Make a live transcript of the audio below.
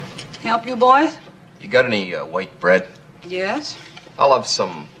Help you, boys? You got any white bread? Yes. I'll have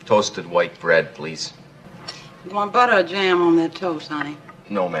some toasted white bread, please. You want butter or jam on that toast, honey?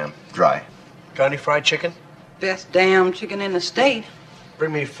 No, ma'am. Dry. Got any fried chicken? Best damn chicken in the state.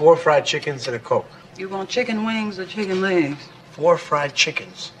 Bring me 4 fried chickens and a Coke. You want chicken wings or chicken legs? 4 fried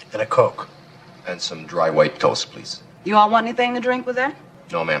chickens and a Coke. And some dry white toast, please. You all want anything to drink with that?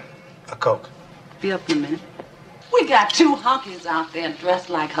 No, ma'am. A Coke. Be up in a minute. We got 2 honkies out there dressed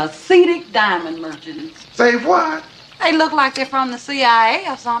like Hasidic diamond merchants. Say what? They look like they're from the CIA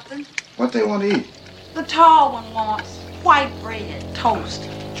or something. What they want to eat? The tall one wants white bread, toast,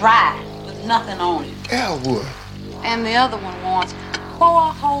 dry, with nothing on it. Elwood. And the other one wants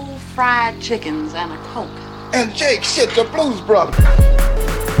 4 whole fried chickens and a Coke. And Jake, shit, the Blues Brothers.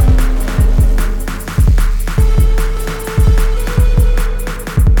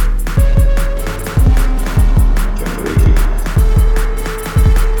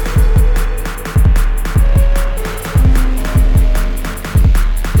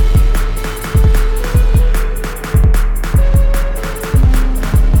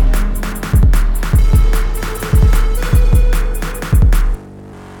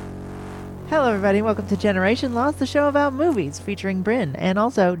 Hello, everybody. Welcome to Generation Lost, the show about movies featuring Bryn and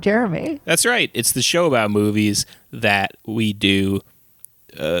also Jeremy. That's right. It's the show about movies that we do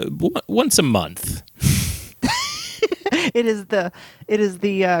once a month. It is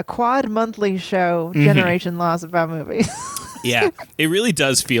the quad monthly show, Generation Lost, about movies. Yeah, it really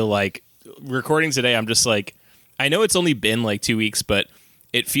does feel like recording today. I'm just like, I know it's only been like 2 weeks, but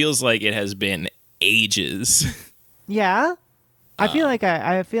it feels like it has been ages. Yeah, I feel like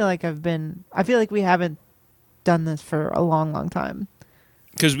I feel like we haven't done this for a long, long time.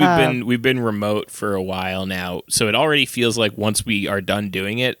 Because we've been remote for a while now, so it already feels like once we are done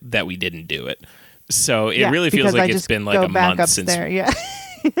doing it that we didn't do it. So it really feels like it's been like a month since. Yeah.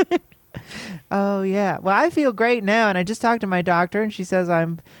 Oh yeah. Well, I feel great now, and I just talked to my doctor, and she says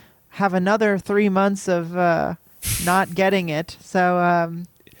have another 3 months of not getting it. So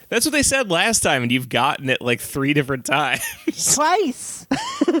that's what they said last time, and you've gotten it like 3 different times. Twice.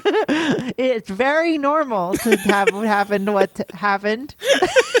 It's very normal to have happened what happened.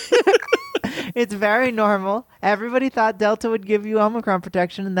 It's very normal. Everybody thought Delta would give you Omicron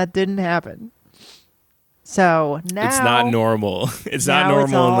protection, and that didn't happen. So now it's not normal. It's not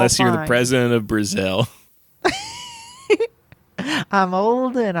normal unless you're the president of Brazil. I'm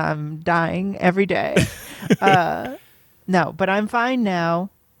old and I'm dying every day. No, but I'm fine now.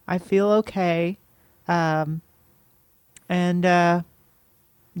 I feel okay. Yeah, but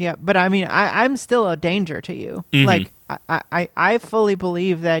I mean, I'm still a danger to you. Mm-hmm. Like, I fully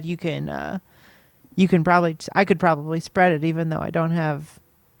believe that I could probably spread it even though I don't have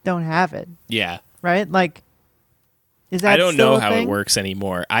it. Yeah. Right? Like, is that I don't still know a how thing? it works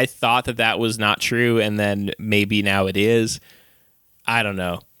anymore. I thought that was not true, and then maybe now it is. I don't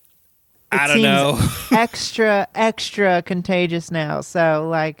know. I don't know. extra contagious now. So,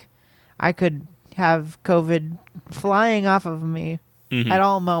 like, I could have COVID flying off of me at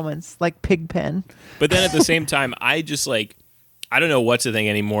all moments, like Pigpen. But then at the same time, I just, like, I don't know what to think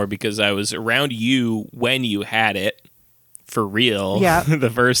anymore because I was around you when you had it for real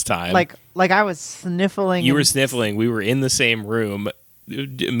the first time. Like I was sniffling. You were sniffling. We were in the same room,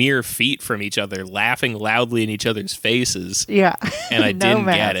 mere feet from each other, laughing loudly in each other's faces. Yeah. And I No didn't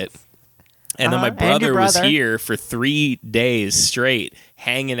masks. get it. And then my And your brother was brother. here for 3 days straight,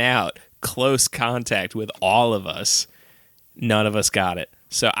 hanging out, close contact with all of us. None of us got it.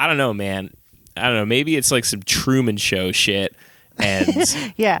 So I don't know, man. I don't know. Maybe it's like some Truman Show shit.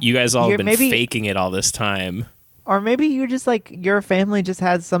 And Yeah. you guys all have been maybe- faking it all this time. Or maybe you just like your family just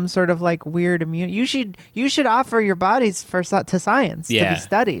has some sort of like weird immunity. You should offer your bodies to science to Yeah. be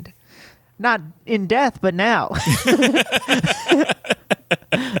studied, not in death, but now.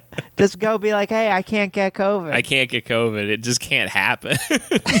 Just go be like, hey, I can't get COVID. I can't get COVID. It just can't happen.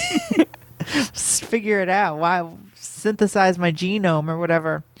 Just figure it out. Why synthesize my genome or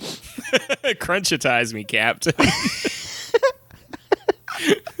whatever? Crunchitize me, Captain.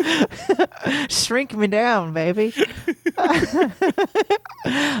 Shrink me down, baby.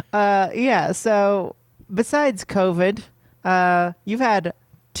 Yeah. So besides COVID, you've had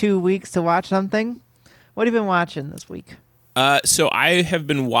 2 weeks to watch something. What have you been watching this week? So I have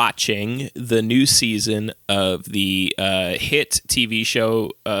been watching the new season of the hit TV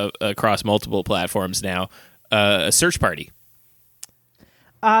show across multiple platforms now, Search Party.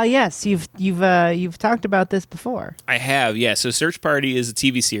 Yes, you've talked about this before. I have, yeah. So Search Party is a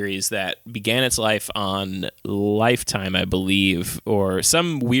TV series that began its life on Lifetime, I believe, or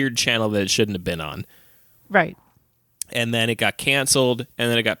some weird channel that it shouldn't have been on. Right. and then it got canceled,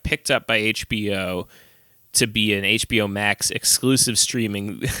 and then it got picked up by HBO to be an HBO Max exclusive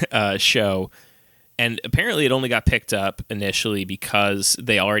streaming show. And apparently it only got picked up initially because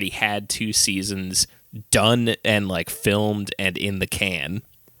they already had 2 seasons done and like filmed and in the can.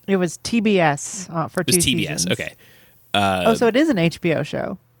 It was TBS for 2 It was TBS, seasons. okay. So it is an HBO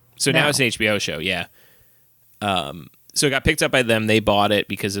show. So now it's an HBO show, yeah. So it got picked up by them. They bought it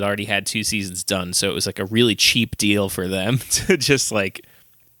because it already had 2 seasons done. So it was like a really cheap deal for them to just like,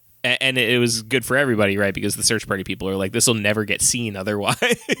 and it was good for everybody, right? Because the search party people are like, this will never get seen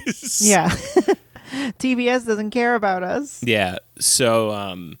otherwise. Yeah. TBS doesn't care about us. Yeah.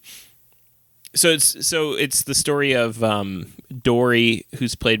 So, it's the story of Dory,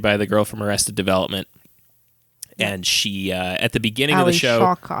 who's played by the girl from Arrested Development, and she at the beginning of the show,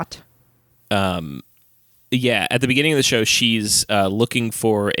 Shawcott. at the beginning of the show, she's looking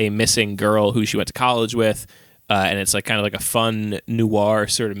for a missing girl who she went to college with, and it's like kind of like a fun noir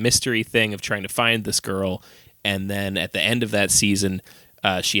sort of mystery thing of trying to find this girl. And then at the end of that season,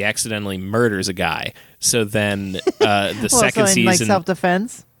 she accidentally murders a guy. So then the second so in, season, like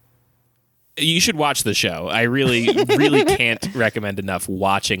self-defense. you should watch the show. I really, really can't recommend enough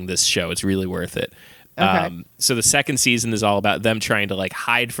watching this show. It's really worth it. Okay. So the second season is all about them trying to like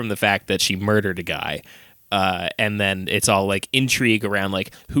hide from the fact that she murdered a guy. And then it's all like intrigue around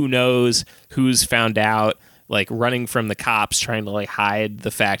like who knows, who's found out, like running from the cops, trying to like hide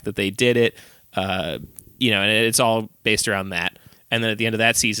the fact that they did it. And it's all based around that. And then at the end of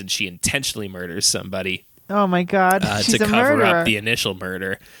that season, she intentionally murders somebody Oh my God. She's to a cover murderer. up the initial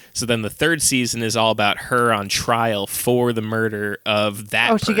murder. So then the third season is all about her on trial for the murder of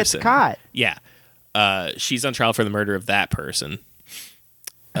that person. She gets caught. Yeah. She's on trial for the murder of that person.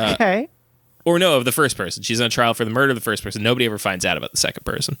 Okay. Or no, of the first person. She's on trial for the murder of the first person. Nobody ever finds out about the second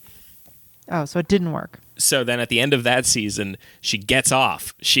person. Oh, so it didn't work. So then at the end of that season, she gets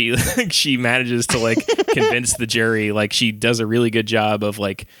off. She manages to like convince the jury. Like she does a really good job of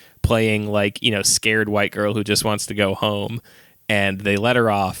like playing like, scared white girl who just wants to go home. And they let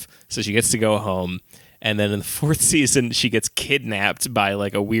her off. So she gets to go home. And then in the fourth season, she gets kidnapped by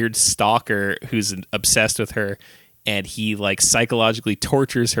like a weird stalker who's obsessed with her. And he like psychologically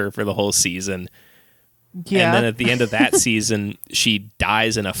tortures her for the whole season. Yeah. And then at the end of that season, she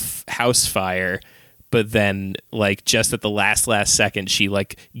dies in a house fire. But then, like, just at the last second, she,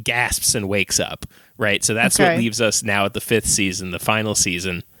 like, gasps and wakes up, right? So that's what leaves us now at the fifth season, the final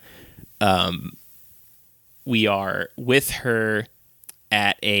season. We are with her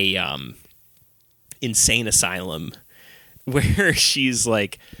at a insane asylum where she's,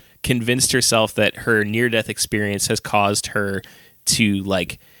 like, convinced herself that her near-death experience has caused her to,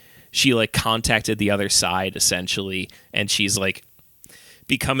 like, she, like, contacted the other side, essentially, and she's, like,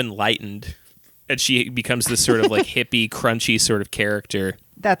 become enlightened. And she becomes this sort of like hippie, crunchy sort of character.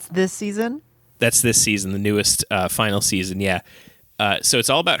 That's this season? That's this season, the newest final season, yeah. So it's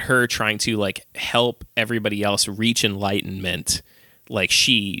all about her trying to like help everybody else reach enlightenment like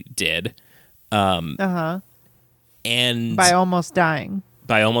she did. Uh-huh. And By almost dying.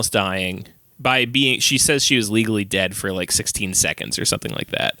 By being, she says she was legally dead for like 16 seconds or something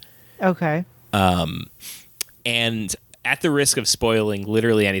like that. Okay. And at the risk of spoiling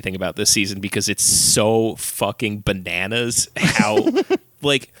literally anything about this season because it's so fucking bananas how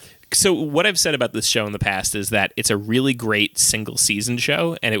like so what I've said about this show in the past is that it's a really great single season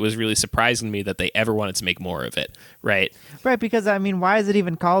show, and it was really surprising to me that they ever wanted to make more of it, right? Right, because I mean, why is it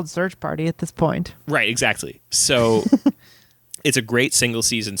even called Search Party at this point? Right, exactly. So it's a great single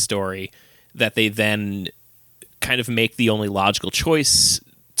season story that they then kind of make the only logical choice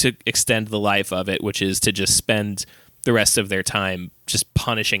to extend the life of it, which is to just spend the rest of their time just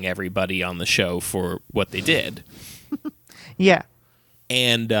punishing everybody on the show for what they did. Yeah.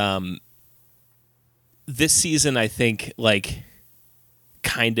 And this season, I think, like,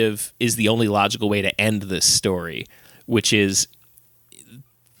 kind of is the only logical way to end this story, which is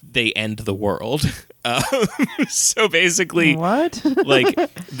they end the world. So basically, what? like,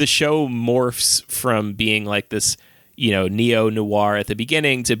 the show morphs from being like this, neo-noir at the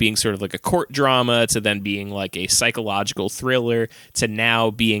beginning to being sort of like a court drama to then being like a psychological thriller to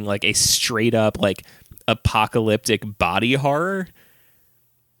now being like a straight up like apocalyptic body horror.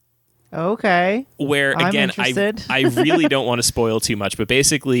 Okay. Where again, I really don't want to spoil too much, but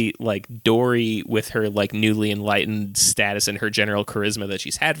basically like Dory with her like newly enlightened status and her general charisma that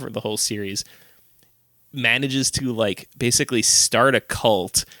she's had for the whole series manages to like basically start a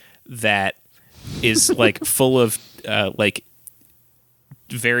cult that is like full of like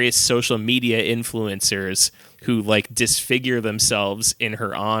various social media influencers who like disfigure themselves in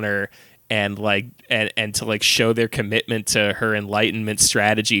her honor and like and to like show their commitment to her enlightenment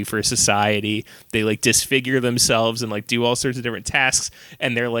strategy for society. They like disfigure themselves and like do all sorts of different tasks,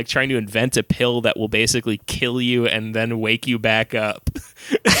 and they're like trying to invent a pill that will basically kill you and then wake you back up.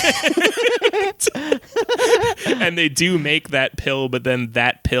 And they do make that pill, but then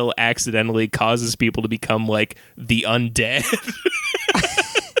that pill accidentally causes people to become like the undead.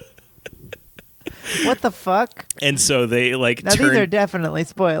 What the fuck? And so they like now these are definitely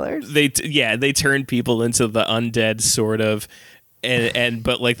spoilers. They turn people into the undead sort of, and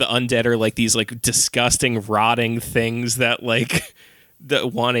but like the undead are like these like disgusting rotting things that like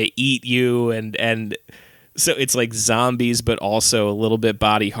that want to eat you, and so it's like zombies but also a little bit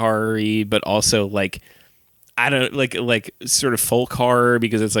body horror-y, but also like I don't like sort of folk horror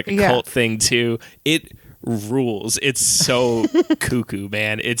because it's like a cult thing too. It rules. It's so cuckoo,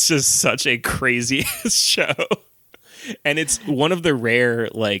 man. It's just such a crazy show. And it's one of the rare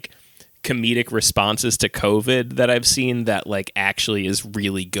like comedic responses to COVID that I've seen that like actually is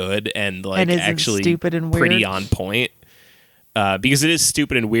really good and like and actually stupid and weird. Pretty on point. Because it is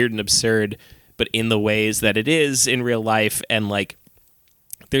stupid and weird and absurd, but in the ways that it is in real life. And like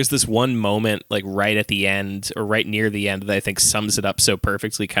there's this one moment like right at the end or right near the end that I think sums it up so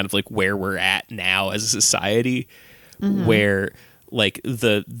perfectly, kind of like where we're at now as a society, where like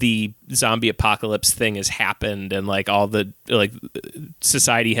the zombie apocalypse thing has happened and like all the like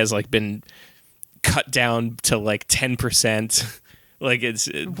society has like been cut down to like 10%. Like it's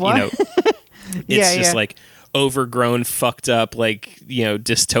what? You know, it's just like overgrown, fucked up, like, you know,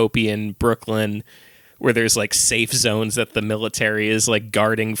 dystopian Brooklyn, where there's like safe zones that the military is like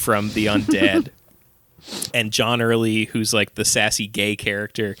guarding from the undead. And John Early, who's like the sassy gay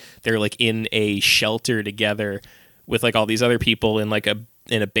character, they're like in a shelter together with like all these other people in like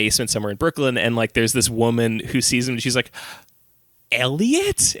in a basement somewhere in Brooklyn. And like there's this woman who sees him and she's like,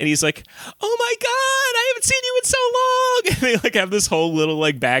 Elliot? And he's like, oh my God, I haven't seen you in so long. And they like have this whole little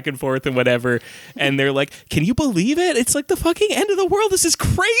like back and forth and whatever. And they're like, can you believe it? It's like the fucking end of the world. This is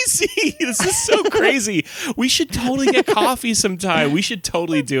crazy. This is so crazy. We should totally get coffee sometime. We should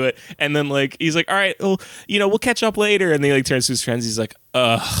totally do it. And then like, he's like, all right, well, you know, we'll catch up later. And then he like turns to his friends. He's like,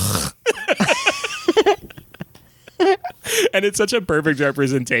 ugh. And it's such a perfect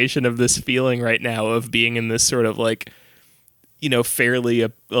representation of this feeling right now of being in this sort of like, you know,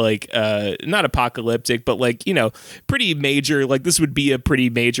 fairly like not apocalyptic, but like, you know, pretty major, like this would be a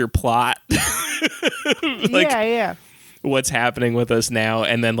pretty major plot. Like, yeah. What's happening with us now.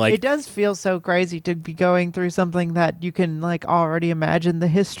 And then like it does feel so crazy to be going through something that you can like already imagine the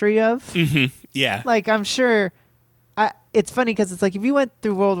history of. Mm-hmm. Yeah. Like I'm sure it's funny because it's like if you went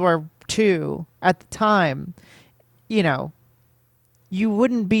through World War II at the time, you know, you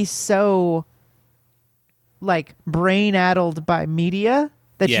wouldn't be so like brain addled by media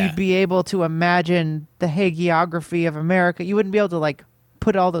that you'd be able to imagine the hagiography of America. You wouldn't be able to like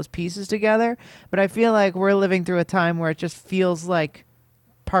put all those pieces together. But I feel like we're living through a time where it just feels like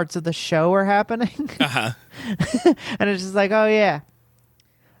parts of the show are happening. Uh-huh. And it's just like, oh yeah,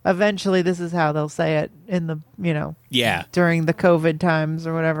 eventually this is how they'll say it in the, you know, during the COVID times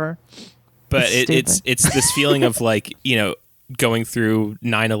or whatever. But it's this feeling of like, you know, going through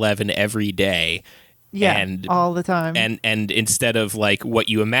 9/11 every day. Yeah, and all the time. And instead of like what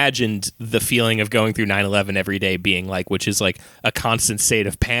you imagined the feeling of going through 9/11 every day being like, which is like a constant state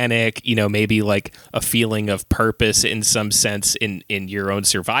of panic, you know, maybe like a feeling of purpose in some sense in your own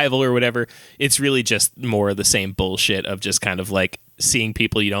survival or whatever. It's really just more of the same bullshit of just kind of like seeing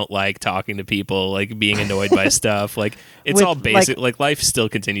people you don't like, talking to people, like being annoyed by stuff. Like it's all basic. Like life still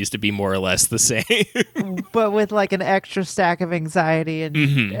continues to be more or less the same. But with like an extra stack of anxiety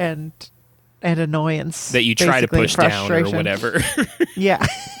and annoyance that you try to push down or whatever. Yeah.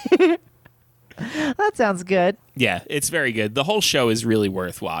 That sounds good. Yeah, it's very good. The whole show is really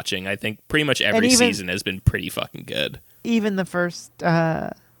worth watching. I think pretty much every season has been pretty fucking good. Even the first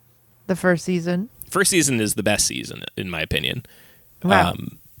season. First season is the best season, in my opinion. Wow.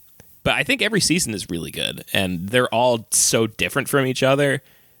 But I think every season is really good, and they're all so different from each other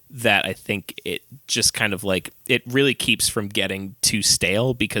that I think it just kind of like it really keeps from getting too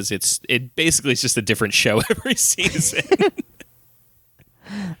stale because it basically is just a different show every season.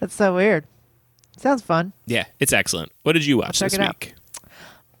 That's so weird. Sounds fun. Yeah, it's excellent. What did you watch this week?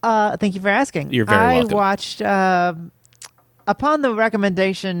 Thank you for asking. You're very welcome. I watched upon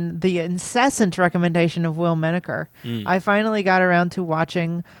the incessant recommendation of Will Menaker, I finally got around to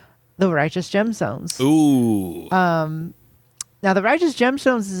watching The Righteous Gemstones. Ooh. Now, The Righteous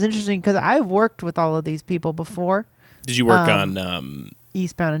Gemstones is interesting because I've worked with all of these people before. Did you work on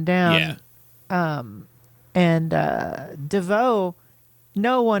Eastbound and Down? Yeah. And DeVoe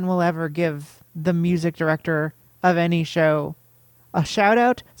no one will ever give the music director of any show a shout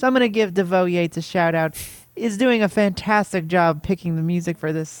out. So I'm going to give DeVoe Yates a shout out. Is doing a fantastic job picking the music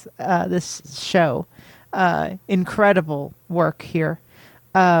for this show. Incredible work here.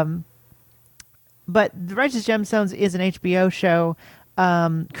 But The Righteous Gemstones is an HBO show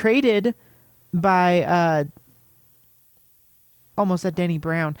created by almost at Danny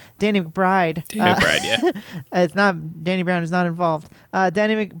Brown. Danny McBride. Danny McBride, yeah. It's not Danny Brown is not involved.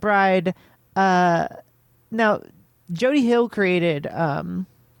 Danny McBride. Now, Jody Hill created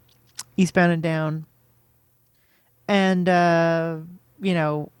Eastbound and Down, and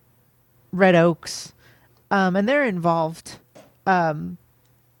Red Oaks, and they're involved.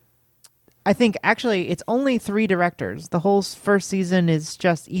 I think actually it's only 3 directors. The whole first season is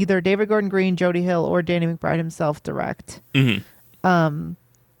just either David Gordon Green, Jody Hill, or Danny McBride himself direct. Mm-hmm.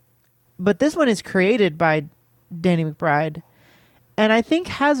 But this one is created by Danny McBride, and I think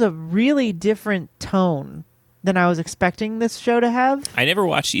has a really different tone than I was expecting this show to have. I never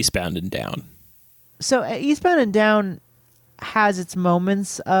watched Eastbound and Down. So Eastbound and Down has its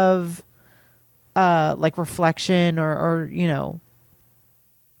moments of like reflection or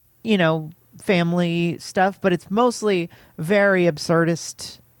family stuff, but it's mostly very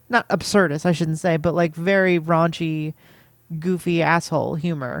absurdist. Not absurdist, I shouldn't say, but like very raunchy, goofy asshole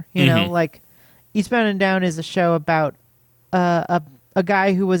humor. You know, like Eastbound and Down is a show about a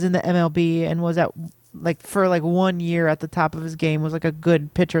guy who was in the MLB and was for 1 year at the top of his game, was like a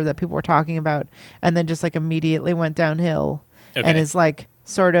good pitcher that people were talking about, and then just like immediately went downhill. Okay. And is like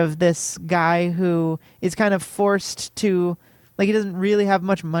sort of this guy who is kind of forced to, like, he doesn't really have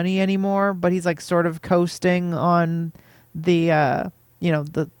much money anymore, but he's like sort of coasting on the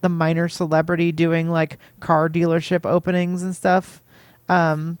the minor celebrity doing like car dealership openings and stuff,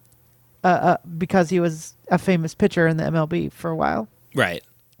 because he was a famous pitcher in the MLB for a while. Right.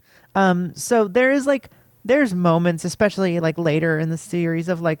 So there's moments, especially like later in the series,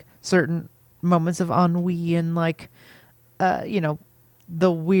 of like certain moments of ennui and like,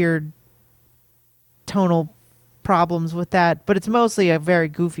 the weird tonal problems with that. But it's mostly a very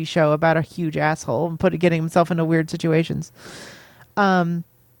goofy show about a huge asshole and getting himself into weird situations.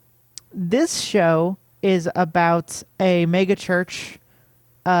 This show is about a mega church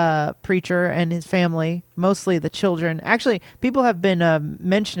preacher and his family, mostly the children. Actually, people have been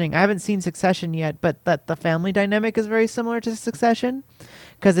mentioning, I haven't seen Succession yet, but that the family dynamic is very similar to Succession,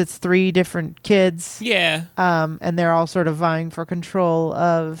 because it's 3 different kids. Yeah. And they're all sort of vying for control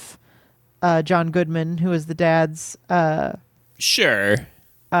of John Goodman, who is the dad's Sure.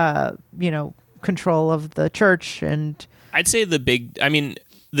 control of the church. And I'd say the big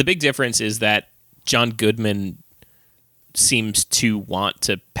difference is that John Goodman seems to want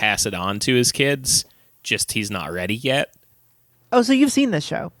to pass it on to his kids, just he's not ready yet. Oh, so you've seen this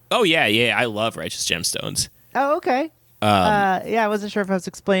show? Oh yeah, I love Righteous Gemstones. Oh, okay. I wasn't sure if I was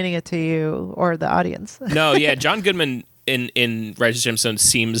explaining it to you or the audience. No, yeah, John Goodman in Righteous Gemstones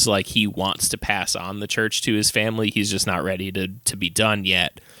seems like he wants to pass on the church to his family. He's just not ready to be done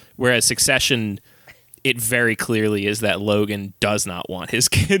yet. Whereas Succession, it very clearly is that Logan does not want his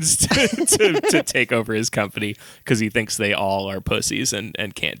kids to take over his company because he thinks they all are pussies and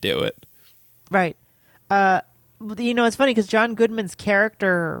can't do it. Right. It's funny because John Goodman's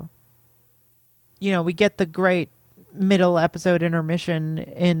character, we get the great middle episode intermission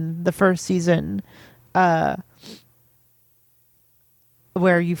in the first season,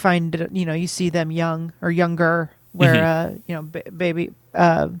 where you find, you see them young or younger, where, baby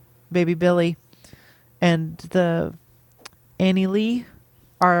Billy and the Annie Lee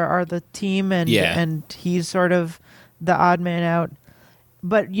are the team, and he's sort of the odd man out.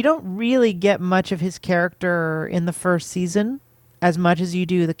 But you don't really get much of his character in the first season as much as you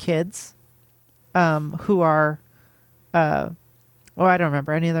do the kids, who are, I don't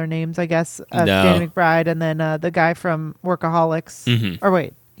remember any of their names, I guess. No. Danny McBride, and then the guy from Workaholics. Mm-hmm. Or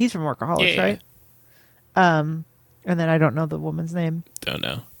wait, he's from Workaholics, Yeah. right? And then I don't know the woman's name. Don't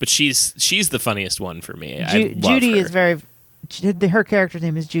know, but she's the funniest one for me. I love Judy her. is her character's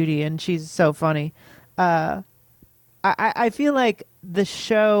name is Judy, and she's so funny. I feel like the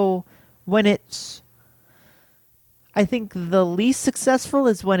show, when it's, I think the least successful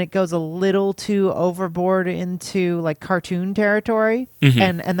is when it goes a little too overboard into like cartoon territory,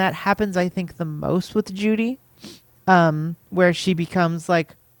 and that happens, I think, the most with Judy, where she becomes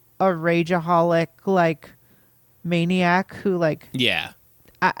like a rageaholic, like maniac who like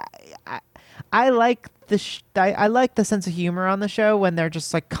I like I like the sense of humor on the show when they're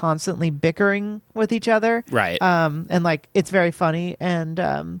just like constantly bickering with each other, right? And like it's very funny,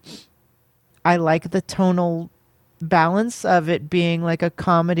 and I like the tonal balance of it being like a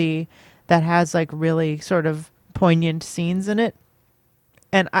comedy that has like really sort of poignant scenes in it.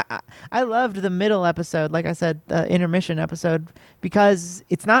 And I loved the middle episode, like I said, the intermission episode, because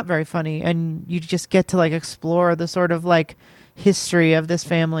it's not very funny, and you just get to like explore the sort of like history of this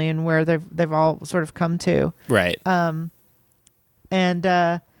family and where they've all sort of come to. Right. And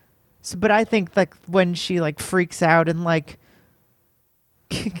but I think like when she like freaks out and like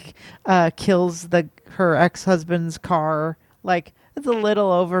kills her ex-husband's car, like it's a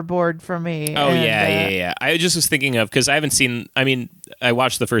little overboard for me. Oh, and, yeah. I just was thinking of, because I haven't seen, I mean, I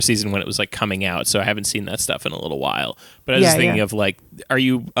watched the first season when it was like coming out, so I haven't seen that stuff in a little while. But I was just thinking of like, are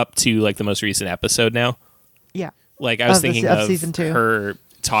you up to like the most recent episode now? Yeah. Like I was thinking of season 2. her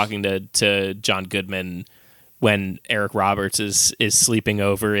talking to John Goodman when Eric Roberts is sleeping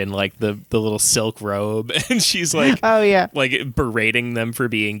over in like the little silk robe, and she's like, oh yeah, like berating them for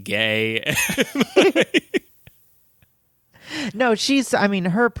being gay. No, I mean,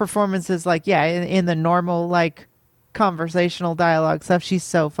 her performance is like, yeah, in the normal like conversational dialogue stuff, she's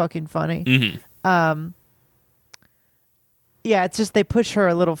so fucking funny. Mm-hmm. Yeah, it's just they push her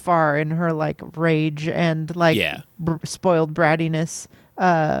a little far in her like rage and like spoiled brattiness,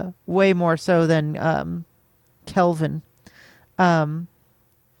 way more so than Kelvin,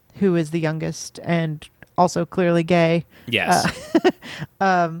 who is the youngest and also clearly gay. Yes.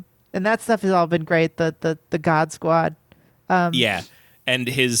 And that stuff has all been great. The God Squad. Yeah. And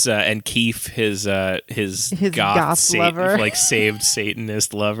his and Keith, his goth lover, like saved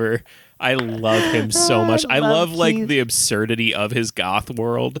Satanist lover. I love him so much. I love like the absurdity of his goth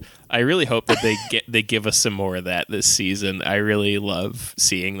world. I really hope that they give us some more of that this season. I really love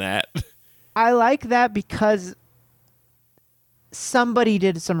seeing that. I like that because somebody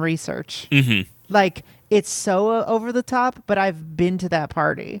did some research. Mm-hmm. Like it's so over the top, but I've been to that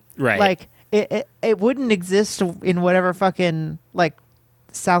party. Right. Like it wouldn't exist in whatever fucking like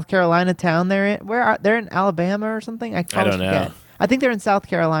South Carolina town they're in. They're in Alabama or something? I don't know. I think they're in South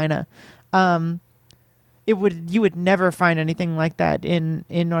Carolina. You would never find anything like that in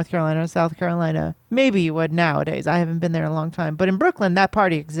North Carolina or South Carolina. Maybe you would nowadays. I haven't been there in a long time. But in Brooklyn, that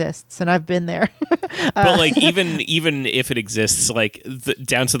party exists, and I've been there. But like even if it exists, like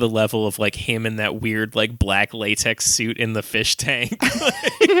down to the level of like him in that weird like black latex suit in the fish tank.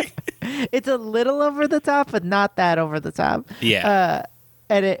 It's a little over the top, but not that over the top. Yeah.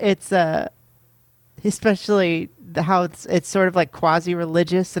 And it's especially how it's sort of like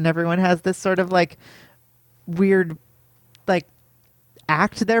quasi-religious, and everyone has this sort of like weird like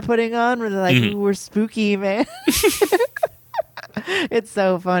act they're putting on where they're like, ooh, we're spooky, man. It's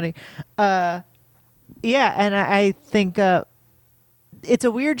so funny. Yeah, and I think it's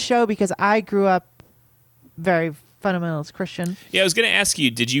a weird show because I grew up very fundamentalist Christian. Yeah, I was going to ask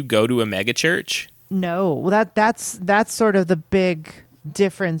you, did you go to a mega church? No. Well, that's sort of the big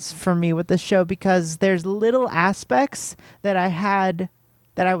difference for me with this show, because there's little aspects that I had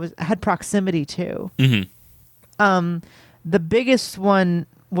proximity to. Mm-hmm. The biggest one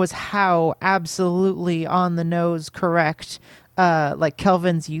was how absolutely on the nose correct like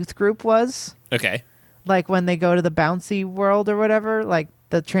Kelvin's youth group was. Okay. Like when they go to the bouncy world or whatever, like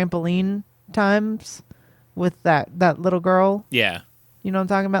the trampoline times with that little girl. Yeah. You know what I'm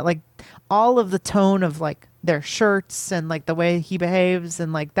talking about? Like all of the tone of like their shirts and like the way he behaves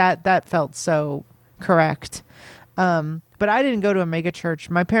and like that felt so correct. But I didn't go to a mega church.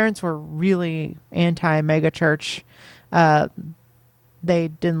 My parents were really anti mega church. They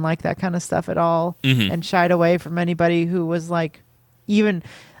didn't like that kind of stuff at all, and shied away from anybody who was like, even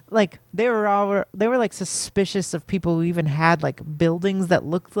like they were like suspicious of people who even had like buildings that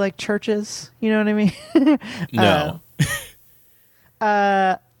looked like churches. You know what I mean? No.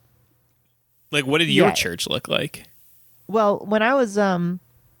 Like, what did your church look like? Well, when I was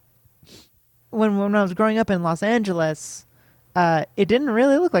when I was growing up in Los Angeles, it didn't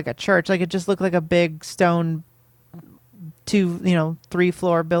really look like a church. Like it just looked like a big stone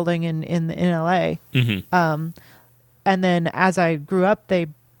 3-floor building in LA. Mm-hmm. And then as I grew up, they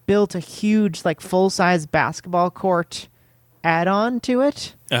built a huge like full-size basketball court add-on to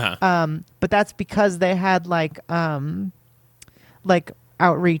it. Uh-huh. But that's because they had like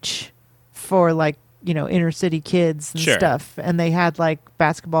outreach for like, inner city kids and stuff. And they had like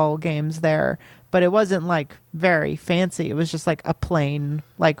basketball games there, but it wasn't like very fancy. It was just like a plain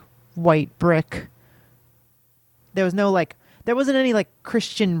like white brick. There wasn't any like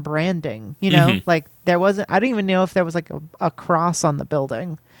Christian branding, like there wasn't, I don't even know if there was like a cross on the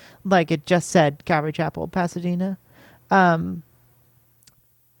building. Like it just said Calvary Chapel, Pasadena. And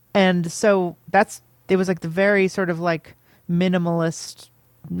so it was like the very sort of like minimalist,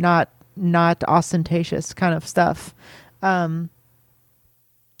 not not ostentatious kind of stuff. And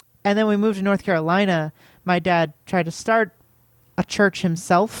then we moved to North Carolina. My dad tried to start a church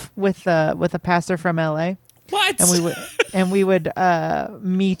himself with a pastor from LA. What? And we would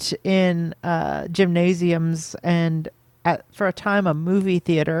meet in gymnasiums and for a time a movie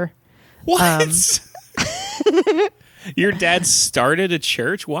theater. What? Your dad started a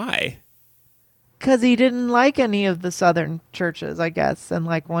church? Why? Because he didn't like any of the Southern churches, I guess, and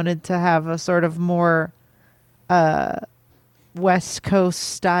like wanted to have a sort of more West Coast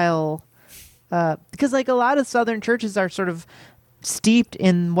style. Because like a lot of Southern churches are sort of steeped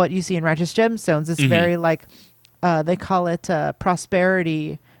in what you see in Righteous Gemstones. It's very like they call it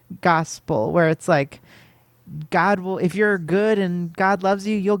prosperity gospel, where it's like God will, if you're good and God loves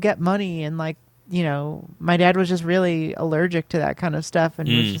you, you'll get money. And like, you know, my dad was just really allergic to that kind of stuff, and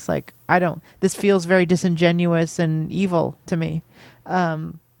was just like, this feels very disingenuous and evil to me.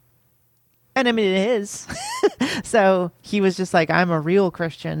 And I mean, it is. So he was just like, I'm a real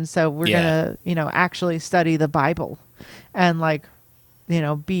Christian, so we're gonna, you know, actually study the Bible and like, you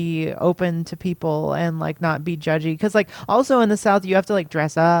know, be open to people and like not be judgy. Because like also in the South, you have to like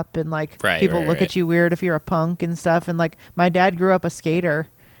dress up and like people look at you weird if you're a punk and stuff. And like my dad grew up a skater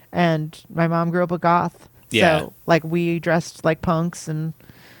and my mom grew up a goth. Yeah. So like we dressed like punks, and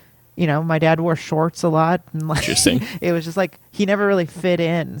you know, my dad wore shorts a lot, and like Interesting. it was just like he never really fit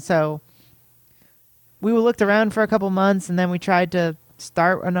in. So we looked around for a couple months, and then we tried to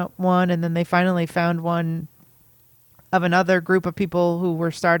start one, and then they finally found one of another group of people who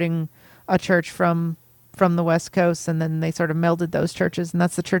were starting a church from the West Coast, and then they sort of melded those churches, and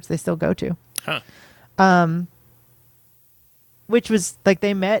that's the church they still go to. Huh. Which was like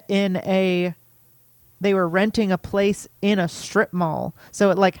they were renting a place in a strip mall, so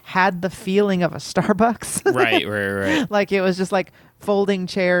it like had the feeling of a Starbucks. Right. Like it was just like folding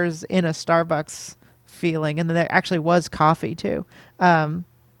chairs in a Starbucks feeling, and then there actually was coffee too. But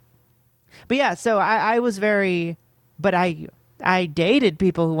yeah, so I was very, but I dated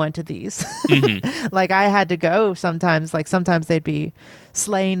people who went to these. Like I had to go sometimes. Like sometimes they'd be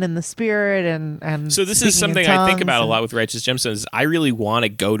slain in the spirit and so this is something I think about a lot with Righteous Gemstones. I really want to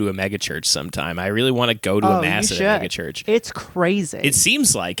go to a megachurch sometime. I really want to go to a mass at a megachurch. It's crazy. It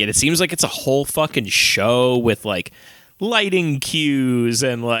seems like it. It seems like it's a whole fucking show with like lighting cues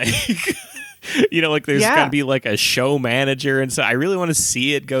and like you know, like there's got to be like a show manager, and so I really want to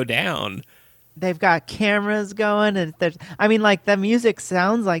see it go down. They've got cameras going, and I mean, like the music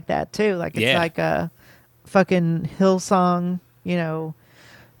sounds like that too. Like it's like a fucking Hillsong, you know,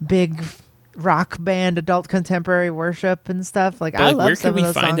 big rock band, adult contemporary worship and stuff. Like I love some of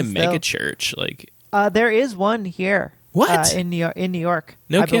those songs. Where can we find a mega church? Like there is one here. What? In New York?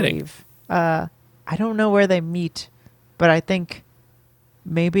 No I kidding. Believe. I don't know where they meet, but I think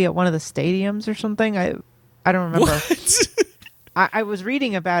maybe at one of the stadiums or something. I don't remember. What? I was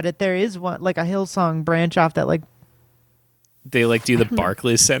reading about it. There is one, like a Hillsong branch off that, like they like do the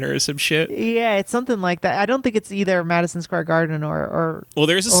Barclays Center or some shit. Yeah, it's something like that. I don't think it's either Madison Square Garden or well,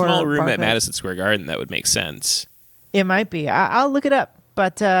 there's a small room Barclays. at Madison Square Garden that would make sense. It might be. I'll look it up.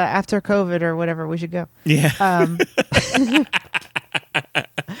 But after COVID or whatever, we should go. Yeah.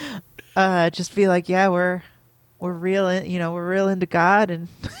 Just be like, yeah, we're real. You know, we're real into God and.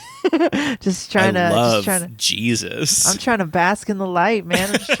 just trying to Jesus. I'm trying to bask in the light, man.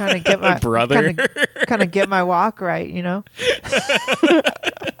 I'm just trying to get my brother, kind of get my walk right, you know.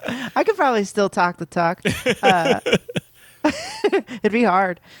 I could probably still talk the talk. It'd be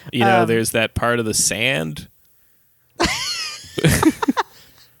hard. You know, there's that part of the sand.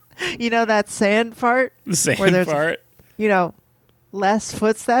 You know that sand part? The sand where there's, part. You know, less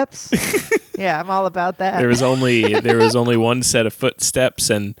footsteps. Yeah, I'm all about that. There was only one set of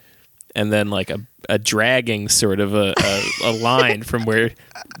footsteps and then like a dragging sort of a line from where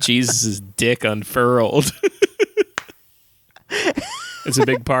Jesus' dick unfurled. It's a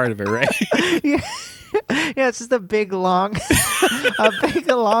big part of it, right? Yeah, it's just a big long,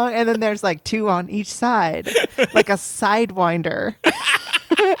 and then there's like two on each side, like a sidewinder.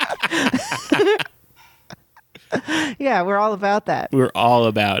 Yeah, we're all about that. We're all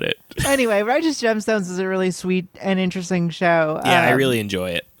about it. Anyway, Righteous Gemstones is a really sweet and interesting show. Yeah, I really enjoy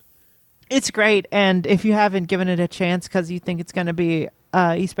it. It's great, and if you haven't given it a chance because you think it's going to be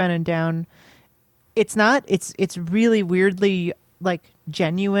Eastbound and Down, it's not. It's really weirdly like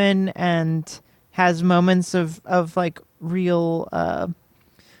genuine and has moments of like real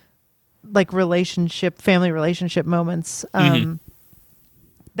like family relationship moments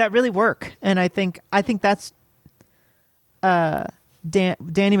that really work, and I think that's Danny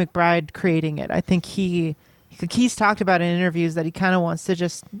McBride creating it. I think he's talked about in interviews that he kind of wants to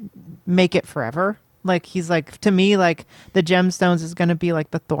just make it forever. Like he's like, to me, like the Gemstones is going to be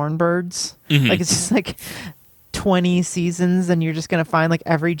like the Thornbirds. Like it's just like 20 seasons and you're just going to find like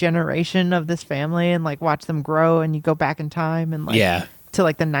every generation of this family and like watch them grow, and you go back in time and like to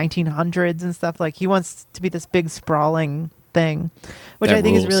like the 1900s and stuff. Like he wants to be this big sprawling thing, which I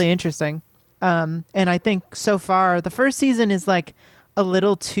think is really interesting. And I think so far the first season is like a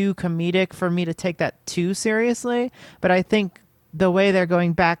little too comedic for me to take that too seriously, but I think the way they're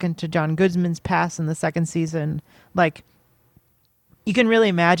going back into John Goodman's past in the second season, like you can really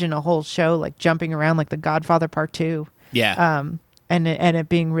imagine a whole show like jumping around like The Godfather Part 2. Yeah. And it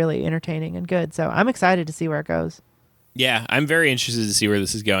being really entertaining and good. So I'm excited to see where it goes. Yeah, I'm very interested to see where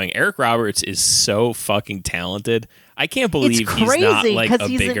this is going. Eric Roberts is so fucking talented. I can't believe he's not like a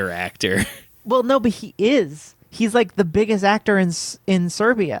bigger actor. Well, no, but he is. He's like the biggest actor in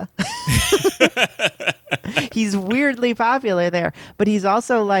Serbia. He's weirdly popular there, but he's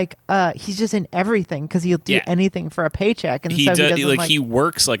also like he's just in everything because he'll do anything for a paycheck, and he so does, he doesn't, he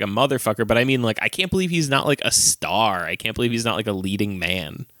works like a motherfucker. But I mean, like, I can't believe he's not like a star. I can't believe he's not like a leading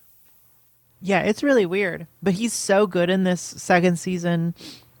man. Yeah, it's really weird, but he's so good in this second season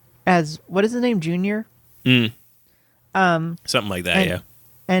as what is his name, Junior? Something like that,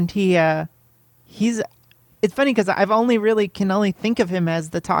 and he's. It's funny because can only think of him as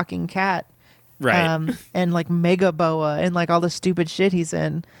the talking cat, right? And like Mega Boa and like all the stupid shit he's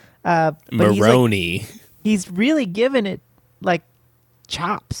in. Maroney. He's really given it like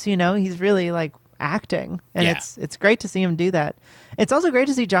chops, you know. He's really like acting, and it's great to see him do that. It's also great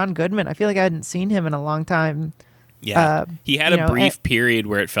to see John Goodman. I feel like I hadn't seen him in a long time. Yeah, he had a brief period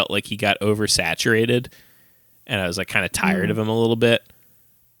where it felt like he got oversaturated, and I was like kind of tired of him a little bit.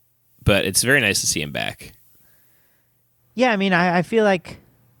 But it's very nice to see him back. Yeah, I mean, I feel like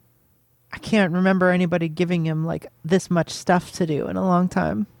I can't remember anybody giving him like this much stuff to do in a long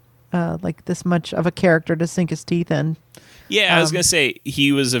time, like this much of a character to sink his teeth in. Yeah, I was gonna say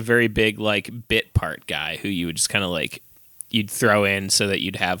he was a very big like bit part guy who you would just kind of like you'd throw in so that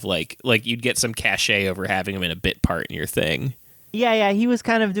you'd have like you'd get some cachet over having him in a bit part in your thing. Yeah, he was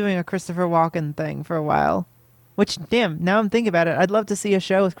kind of doing a Christopher Walken thing for a while. Which, damn, now I'm thinking about it, I'd love to see a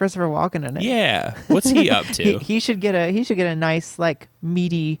show with Christopher Walken in it. Yeah, what's he up to? he should get a nice, like,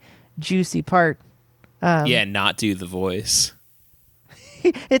 meaty, juicy part. Not do the voice.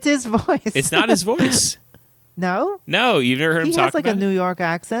 It's his voice. It's not his voice. No, you've never heard him talk. He has like a New York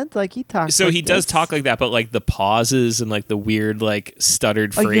accent, like he talks. So like he does talk like that, but like the pauses and like the weird like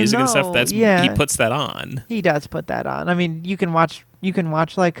stuttered phrasing and stuff. He puts that on. He does put that on. I mean, you can watch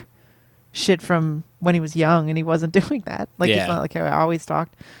like shit from when he was young and he wasn't doing that. Like it's not like how I always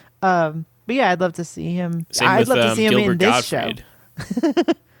talked. But yeah, I'd love to see him. I'd love to see him Gilbert in this Gottfried. show.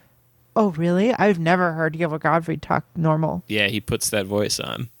 Oh really? I've never heard Gilbert Gottfried talk normal. Yeah, he puts that voice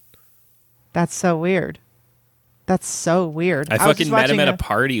on. That's so weird. I fucking met him at a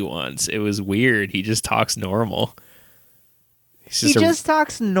party once. It was weird. He just talks normal. He just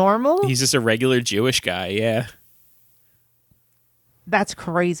talks normal? He's just a regular Jewish guy, yeah. That's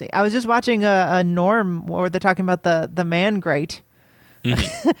crazy. I was just watching a Norm where they're talking about the man grate.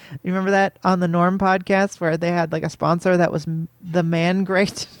 Mm-hmm. You remember that on the Norm podcast where they had like a sponsor that was the man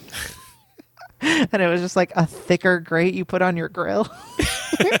grate? And it was just like a thicker grate you put on your grill.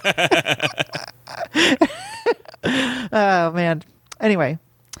 Oh, man. Anyway,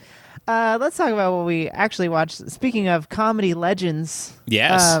 let's talk about what we actually watched. Speaking of comedy legends.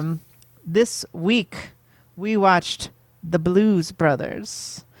 Yes. This week, we watched The Blues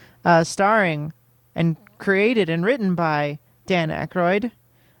Brothers, starring and created and written by Dan Aykroyd,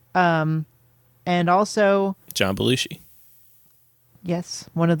 and also John Belushi. Yes,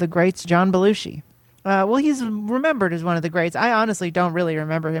 one of the greats, John Belushi. Well, he's remembered as one of the greats. I honestly don't really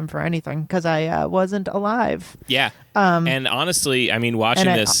remember him for anything because I wasn't alive. Yeah. And honestly, I mean, watching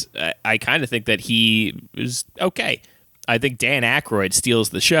this, I kind of think that he is okay. I think Dan Aykroyd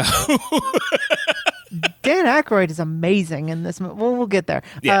steals the show. Dan Aykroyd is amazing in this movie. Well, we'll get there.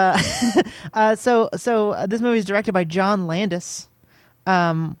 Yeah. So this movie is directed by John Landis,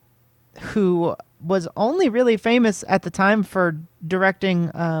 who was only really famous at the time for directing,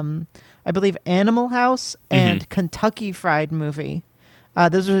 I believe, Animal House and Kentucky Fried Movie.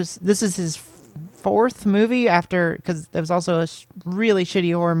 This is his fourth movie after, because there was also a really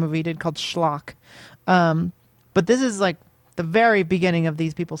shitty horror movie he did called Schlock. But this is like the very beginning of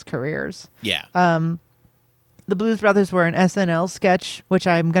these people's careers. Yeah. The Blues Brothers were an SNL sketch, which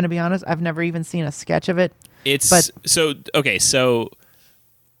I'm going to be honest, I've never even seen a sketch of it. So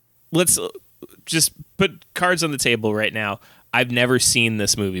let's just put cards on the table right now. I've never seen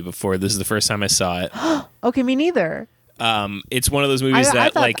this movie before. This is the first time I saw it. Okay, me neither. It's one of those movies I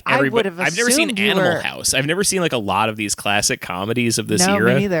that thought like I everybody. would've I've never seen assumed you Animal were- House. I've never seen like a lot of these classic comedies of this No,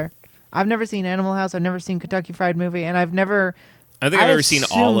 era. me neither. I've never seen Animal House. I've never seen Kentucky Fried Movie, and I've never. I think I've I ever seen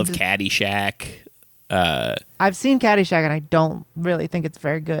all of assumed- Caddyshack. I've seen Caddyshack, and I don't really think it's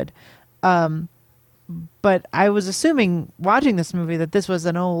very good. But I was assuming watching this movie that this was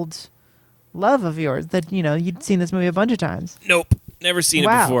an old love of yours. That you'd seen this movie a bunch of times. Nope, never seen it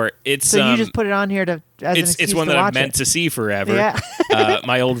Wow. before. It's So you just put it on here as an it's excuse one to that I've watch meant it. to see forever. Yeah.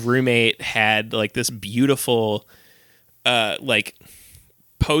 My old roommate had like this beautiful, like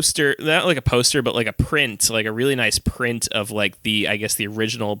poster, not like a poster, but like a print, like a really nice print of like the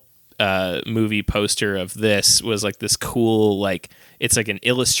original movie poster of this was like this cool, like it's like an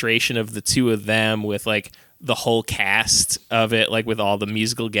illustration of the two of them with like the whole cast of it, like with all the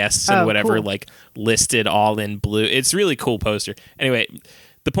musical guests and Oh, whatever, cool. like listed all in blue. It's really cool poster. Anyway,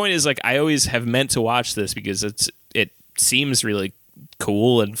 the point is like I always have meant to watch this because it seems really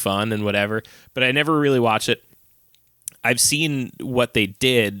cool and fun and whatever, but I never really watched it. I've seen what they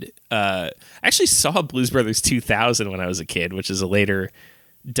did. I actually saw Blues Brothers 2000 when I was a kid, which is a later,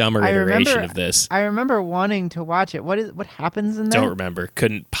 dumber iteration of this. I remember wanting to watch it. What happens in there? Don't remember.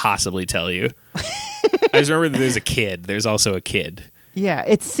 Couldn't possibly tell you. I just remember that there's a kid. There's also a kid. Yeah,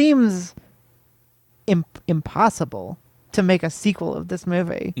 it seems impossible to make a sequel of this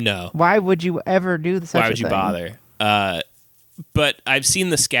movie. No. Why would you ever do such a thing? Why would you bother? But I've seen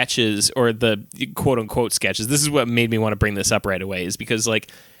the sketches, or the quote unquote sketches. This is what made me want to bring this up right away, is because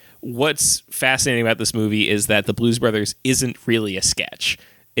like what's fascinating about this movie is that the Blues Brothers isn't really a sketch.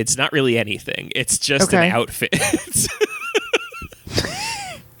 It's not really anything. It's just Okay. an outfit.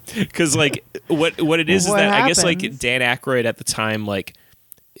 Because like what it is What that I guess like happens? Dan Aykroyd at the time, like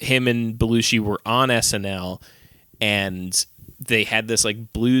him and Belushi were on SNL, and they had this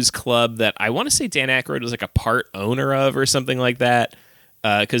like blues club that I want to say Dan Aykroyd was like a part owner of or something like that.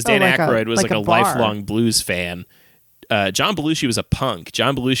 Because Dan like Aykroyd was like a bar. lifelong blues fan. John Belushi was a punk.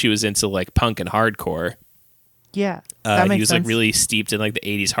 John Belushi was into like punk and hardcore. Yeah, that makes He was sense. like really steeped in like the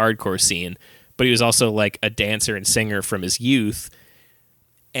 80s hardcore scene, but he was also like a dancer and singer from his youth.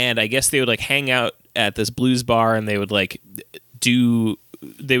 And I guess they would like hang out at this blues bar, and they would like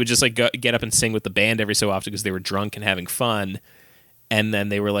they would just like get up and sing with the band every so often because they were drunk and having fun. And then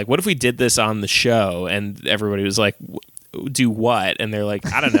they were like, what if we did this on the show? And everybody was like, do what? And they're like,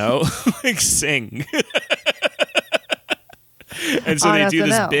 I don't know, like sing. And so On they do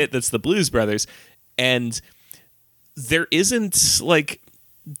this SNL. bit that's the Blues Brothers. And there isn't like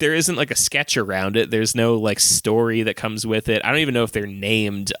a sketch around it. There's no like story that comes with it. I don't even know if they're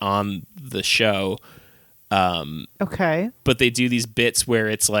named on the show. Okay. But they do these bits where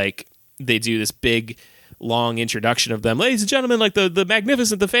it's like they do this big long introduction of them, ladies and gentlemen, like the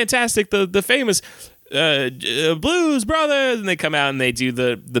magnificent, the fantastic, the famous Blues Brothers, and they come out and they do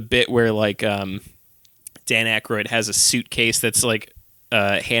the bit where like Dan Aykroyd has a suitcase that's like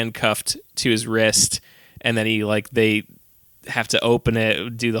handcuffed to his wrist, and then they have to open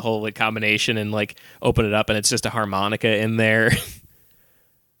it, do the whole like combination and like open it up, and it's just a harmonica in there.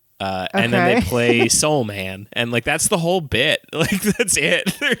 And then they Okay. play Soul Man, and like that's the whole bit. Like that's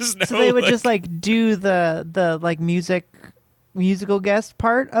it. There's no. So they would like, just like do the like musical guest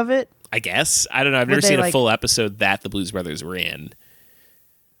part of it. I guess I don't know. I've never Would they, seen a like- full episode that the Blues Brothers were in.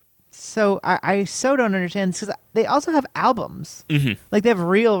 So I so don't understand, because they also have albums. Like they have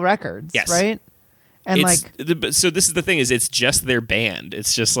real records, Yes. right? And So this is the thing: is it's just their band.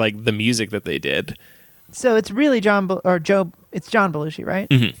 It's just like the music that they did. so it's really It's John Belushi, right?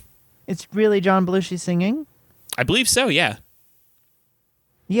 Mhm. It's really John Belushi singing. I believe so. Yeah,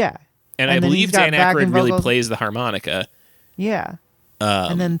 Yeah. and I then believe he's got Dan backing Aykroyd really vocals. plays the harmonica. Yeah.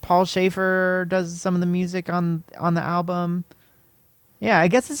 Um, And then Paul Schaefer does some of the music on the album. Yeah, I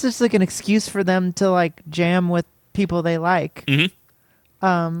guess it's just like an excuse for them to like jam with people they like.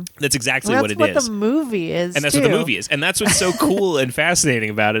 That's exactly Well, what that's it what is. the movie is, And that's too. what the movie is. And that's what's so cool and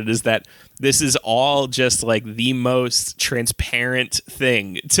fascinating about it, is that this is all just like the most transparent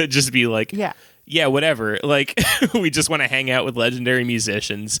thing to just be like, Yeah. whatever. Like, we just want to hang out with legendary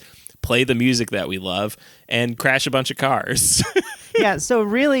musicians, play the music that we love, and crash a bunch of cars. Yeah, so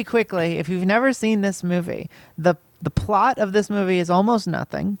really quickly, if you've never seen this movie, the plot of this movie is almost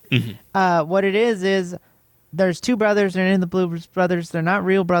nothing. What it is there's two brothers. They're in the Blues Brothers. They're not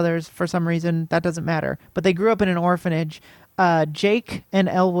real brothers for some reason. That doesn't matter. But they grew up in an orphanage. Jake and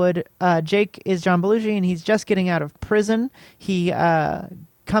Elwood. Jake is John Belushi, and he's just getting out of prison. He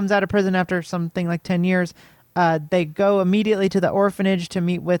comes out of prison after something like 10 years. They go immediately to the orphanage to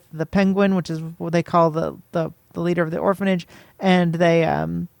meet with the Penguin, which is what they call the leader of the orphanage. And they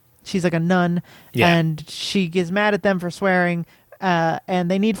she's like a nun, Yeah. and she gets mad at them for swearing, and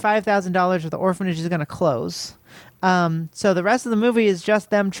they need $5,000 or the orphanage is going to close. So the rest of the movie is just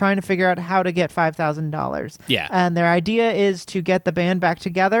them trying to figure out how to get $5,000. Yeah. And their idea is to get the band back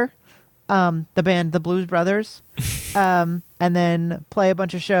together, the Blues Brothers, and then play a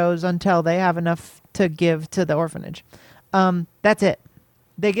bunch of shows until they have enough to give to the orphanage. That's it.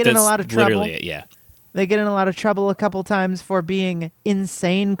 They get in a lot of trouble. Literally it, yeah. They get in a lot of trouble a couple times for being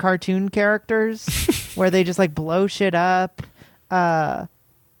insane cartoon characters where they just like blow shit up,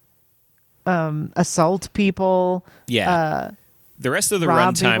 assault people. Yeah. The rest of the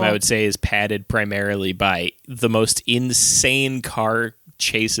rob runtime, people. I would say, is padded primarily by the most insane car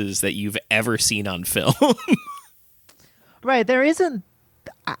chases that you've ever seen on film. Right. There isn't.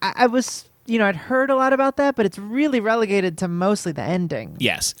 I was, I'd heard a lot about that, but it's really relegated to mostly the ending.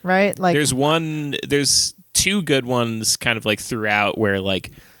 Yes. Right? Like, There's two good ones kind of like throughout where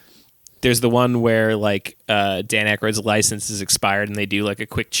like there's the one where like Dan Aykroyd's license is expired and they do like a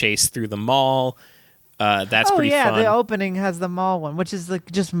quick chase through the mall. That's pretty fun. The opening has the mall one, which is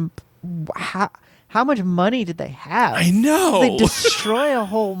like just how much money did they have? I know. They destroy a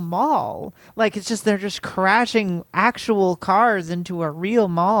whole mall. Like it's just they're just crashing actual cars into a real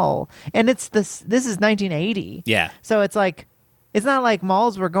mall, and it's this is 1980. Yeah. So it's like it's not like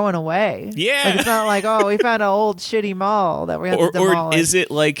malls were going away. Yeah. Like it's not like, oh, we found an old shitty mall that we have to demolish. Or is it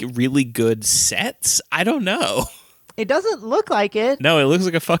like really good sets? I don't know. It doesn't look like it. No, it looks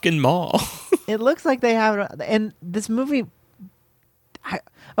like a fucking mall. It looks like they have, and this movie.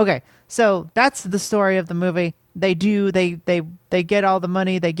 Okay, so that's the story of the movie. They get all the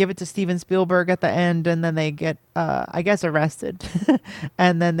money. They give it to Steven Spielberg at the end, and then they get, I guess, arrested,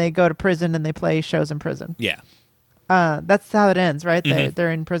 and then they go to prison and they play shows in prison. Yeah. That's how it ends, right? Mm-hmm.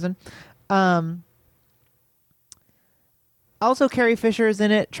 They're in prison. Also, Carrie Fisher is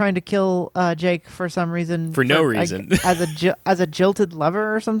in it, trying to kill Jake for some reason. For no reason. as a jilted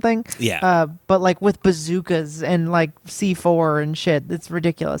lover or something. Yeah. But like with bazookas and like C4 and shit. It's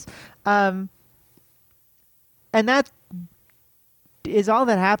ridiculous. And that is all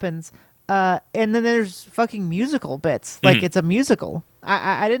that happens. And then there's fucking musical bits. Like it's a musical.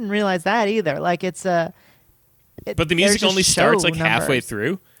 I didn't realize that either. Like it's a. But the music only starts like halfway numbers.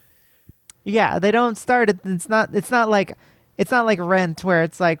 through. Yeah, they don't start it. It's not like Rent where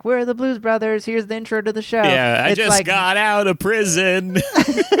it's like, we're the Blues Brothers, here's the intro to the show. Yeah, I It's just like, got out of prison.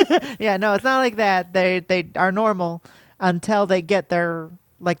 Yeah, no, it's not like that. They are normal until they get their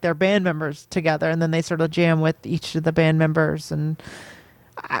band members together, and then they sort of jam with each of the band members, and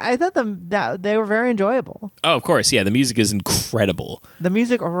I thought that they were very enjoyable. Oh, of course. Yeah, the music is incredible. The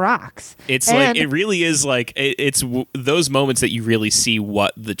music rocks. It's And- like, it really is like, it's those moments that you really see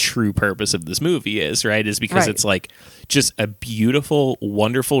what the true purpose of this movie is, right? Is because Right. it's like just a beautiful,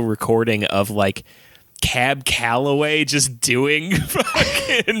 wonderful recording of like Cab Calloway just doing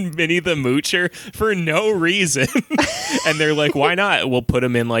fucking Minnie the Moocher for no reason. And they're like, why not? We'll put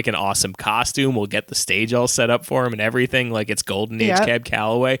him in like an awesome costume. We'll get the stage all set up for him and everything. Like it's Golden Age Yeah. Cab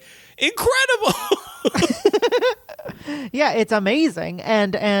Calloway. Incredible. Yeah, it's amazing.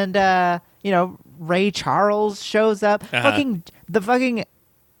 And Ray Charles shows up. Fucking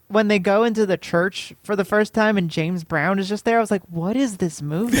when they go into the church for the first time and James Brown is just there, I was like, what is this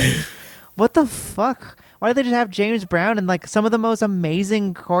movie? What the fuck? Why did they just have James Brown and like some of the most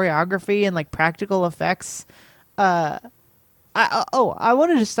amazing choreography and like practical effects? I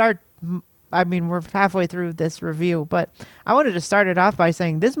wanted to start. I mean, we're halfway through this review, but I wanted to start it off by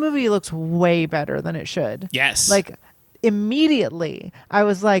saying this movie looks way better than it should. Yes. Like immediately, I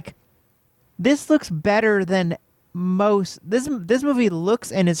was like, this looks better than most. This movie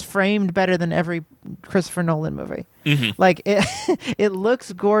looks and is framed better than every Christopher Nolan movie. Mm-hmm. Like it, it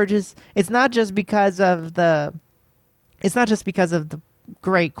looks gorgeous. It's not just because of the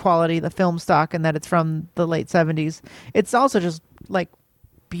great quality, the film stock, and that it's from the late 70s. It's also just like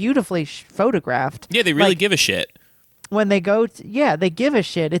beautifully photographed. Yeah, they really Like, give a shit. when they go they give a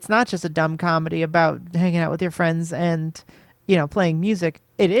shit. It's not just a dumb comedy about hanging out with your friends and playing music.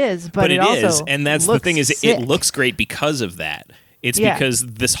 It is, but it is, also and that's the looks thing is sick. it looks great because of that. It's Yeah. because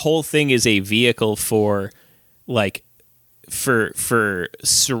this whole thing is a vehicle for like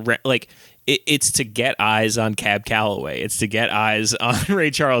it's to get eyes on Cab Calloway. It's to get eyes on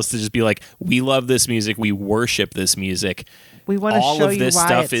Ray Charles to just be like, we love this music, we worship this music. We want to all show of this you why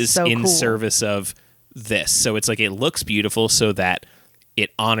stuff it's is so in cool. service of this. So it's like it looks beautiful so that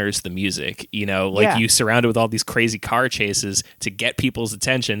it honors the music, Yeah. you surround it with all these crazy car chases to get people's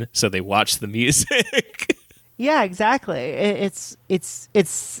attention so they watch the music. Yeah, exactly. It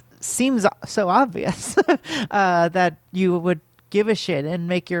seems so obvious that you would give a shit and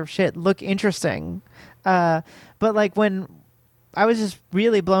make your shit look interesting. But like when I was just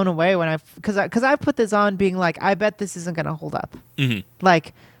really blown away when because I put this on being like, I bet this isn't going to hold up. Mm-hmm.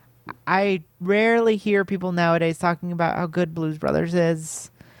 Like, I rarely hear people nowadays talking about how good Blues Brothers is.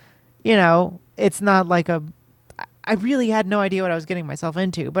 You know, it's not like I really had no idea what I was getting myself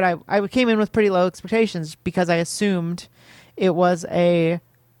into, but I came in with pretty low expectations because I assumed it was a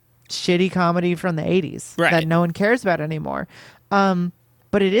shitty comedy from the 80s that no one cares about anymore.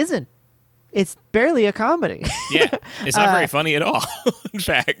 But it isn't. It's barely a comedy. Yeah, it's not very funny at all, in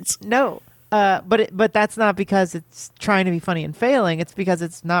fact. No. But that's not because it's trying to be funny and failing. It's because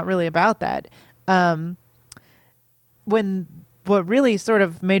it's not really about that. What really sort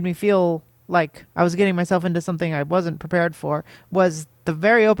of made me feel like I was getting myself into something I wasn't prepared for was the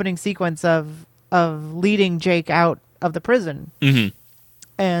very opening sequence of leading Jake out of the prison. Mm-hmm.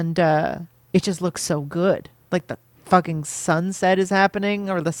 And it just looks so good. Like the fucking sunset is happening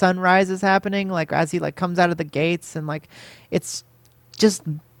or the sunrise is happening, like as he like comes out of the gates, and like it's just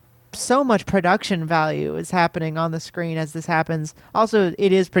so much production value is happening on the screen as this happens. Also,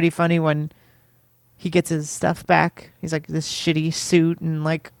 it is pretty funny when he gets his stuff back. He's like this shitty suit and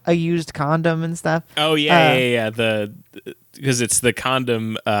like a used condom and stuff. Oh yeah. Because it's the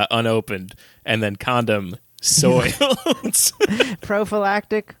condom unopened and then condom soiled.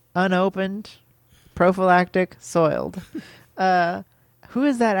 Prophylactic, unopened, prophylactic, soiled. Who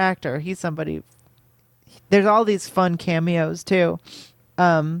is that actor? He's somebody. There's all these fun cameos too.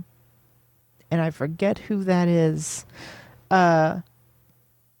 And I forget who that is.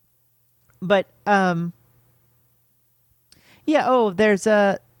 But yeah, there's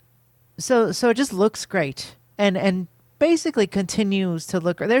a so it just looks great and basically continues to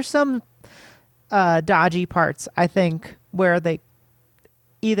look. There's some dodgy parts, I think, where they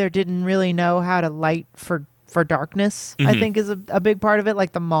either didn't really know how to light for darkness. I think is a big part of it.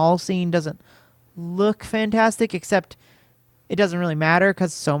 Like the mall scene doesn't look fantastic, except it doesn't really matter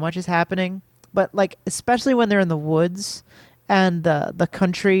because so much is happening. But like especially when they're in the woods and the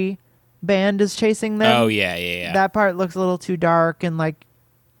country band is chasing them. Oh yeah. That part looks a little too dark and like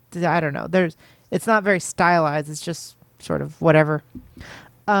I don't know. It's not very stylized. It's just sort of whatever.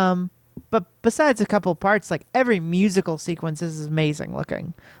 But besides a couple parts, like every musical sequence is amazing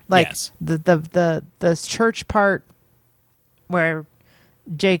looking. Like yes. the church part where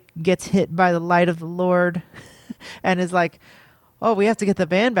Jake gets hit by the light of the Lord and is like, "Oh, we have to get the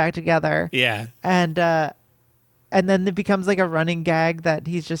band back together." Yeah. And then it becomes like a running gag that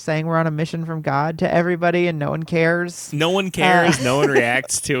he's just saying we're on a mission from God to everybody and no one cares. No one cares. No one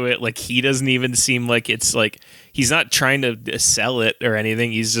reacts to it. Like he doesn't even seem like it's like he's not trying to sell it or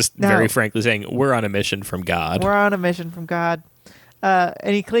anything. He's just very frankly saying we're on a mission from God. We're on a mission from God.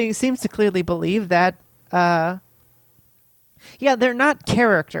 And he seems to clearly believe that. Yeah, they're not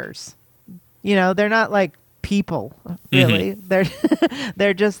characters. You know, they're not like people, really.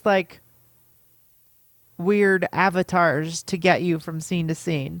 They're just like weird avatars to get you from scene to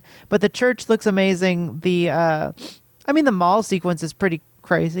scene. But the church looks amazing. The mall sequence is pretty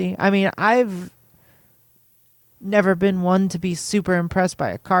crazy. I mean, I've never been one to be super impressed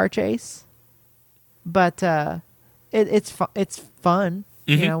by a car chase, but it's fun,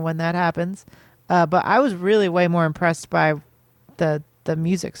 you know, when that happens. But I was really way more impressed by the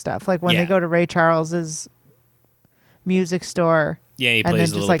music stuff. Like when they go to Ray Charles's music store. Yeah, he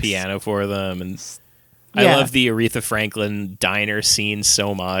plays a little piano for them and I love the Aretha Franklin diner scene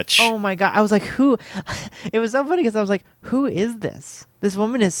so much. Oh my God. I was like, who? It was so funny because I was like, who is this? This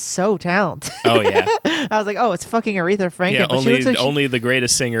woman is so talented. Oh, yeah. I was like, oh, it's fucking Aretha Franklin. Yeah, only the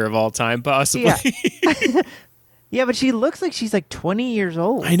greatest singer of all time, possibly. Yeah. Yeah, but she looks like she's like 20 years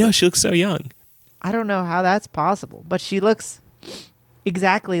old. I know. She looks so young. I don't know how that's possible, but she looks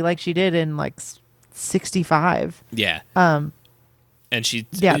exactly like she did in like 65. Yeah. And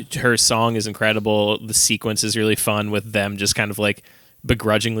her song is incredible. The sequence is really fun with them just kind of like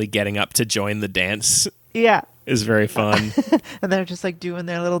begrudgingly getting up to join the dance. Yeah. Is very fun. And they're just like doing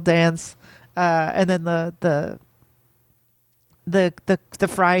their little dance. And then the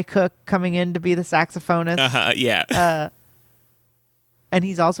fry cook coming in to be the saxophonist. Yeah. And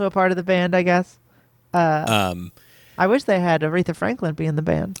he's also a part of the band, I guess. I wish they had Aretha Franklin be in the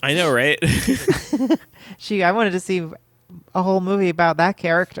band. I know, right? I wanted to see a whole movie about that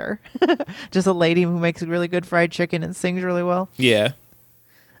character. Just a lady who makes really good fried chicken and sings really well. Yeah.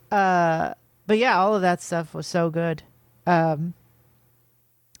 But yeah, all of that stuff was so good. I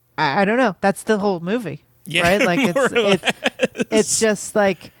don't know. That's the whole movie. Yeah, right? Like it's just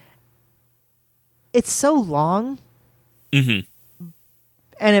like it's so long. Mm-hmm.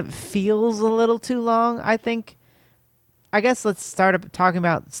 And it feels a little too long, I think. I guess let's start talking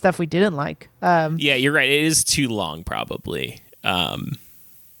about stuff we didn't like. Yeah, you're right. It is too long, probably.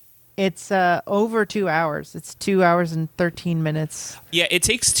 It's over 2 hours. It's 2 hours and 13 minutes. Yeah, it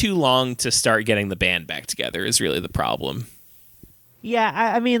takes too long to start getting the band back together is really the problem. Yeah,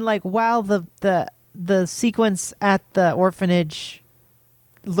 I mean, like, while the sequence at the orphanage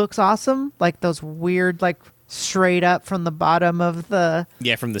looks awesome, like those weird, like, straight up from the bottom of the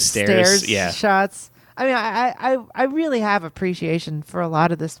from the stairs shots. I mean, I really have appreciation for a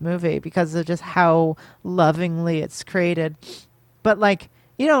lot of this movie because of just how lovingly it's created. But, like,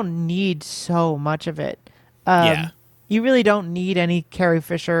 you don't need so much of it. You really don't need any Carrie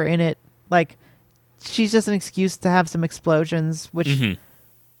Fisher in it. Like, she's just an excuse to have some explosions, which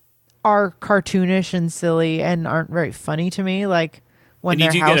are cartoonish and silly and aren't very funny to me. Like, when and you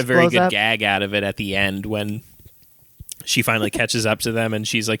their do house get a very blows good up. gag out of it at the end when she finally catches up to them and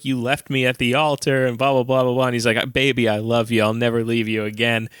she's like, you left me at the altar and blah, blah, blah, blah, blah. And he's like, baby, I love you. I'll never leave you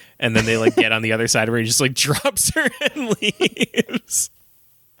again. And then they like get on the other side of her and he just like drops her and leaves.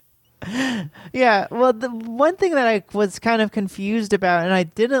 Yeah, well, the one thing that I was kind of confused about and I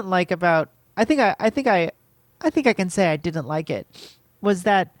didn't like about I think I can say I didn't like it was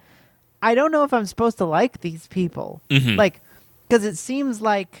that I don't know if I'm supposed to like these people. Like, because it seems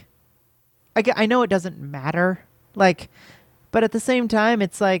like I know it doesn't matter, like, but at the same time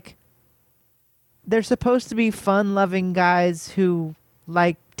it's like they're supposed to be fun-loving guys who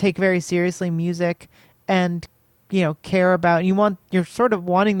like take very seriously music and care about you're sort of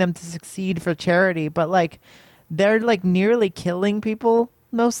wanting them to succeed for charity, but like they're like nearly killing people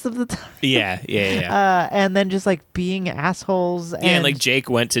most of the time. Yeah. And then just like being assholes. And like Jake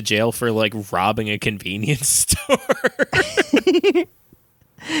went to jail for like robbing a convenience store.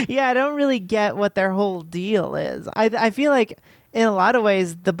 Yeah, I don't really get what their whole deal is. I feel like in a lot of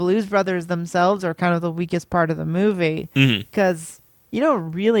ways the Blues Brothers themselves are kind of the weakest part of the movie because you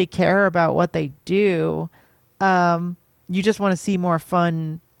don't really care about what they do. You just want to see more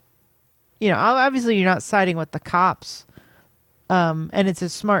fun. Obviously you're not siding with the cops. And it's a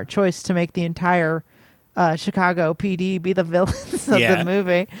smart choice to make the entire Chicago PD be the villains of the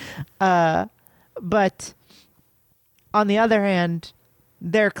movie. But on the other hand,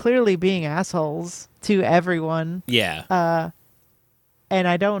 they're clearly being assholes to everyone. Yeah. And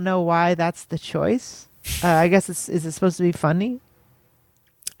I don't know why that's the choice. I guess is it supposed to be funny?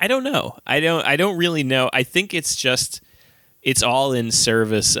 I don't know. I don't really know. I think it's all in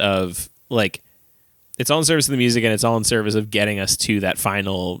service of like, it's all in service of the music and it's all in service of getting us to that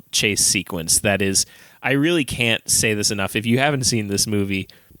final chase sequence. That is, I really can't say this enough. If you haven't seen this movie,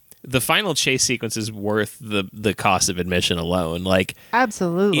 the final chase sequence is worth the cost of admission alone. Like,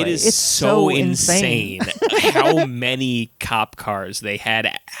 absolutely. It is it's so insane how many cop cars they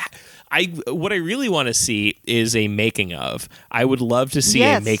had. What I really want to see is a making of. I would love to see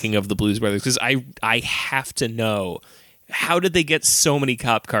a making of the Blues Brothers because I have to know, how did they get so many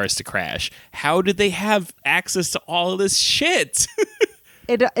cop cars to crash? How did they have access to all of this shit?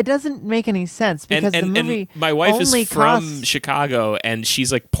 It doesn't make any sense because the movie and my wife is only from Chicago and she's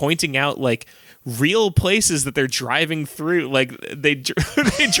like pointing out like real places that they're driving through. Like they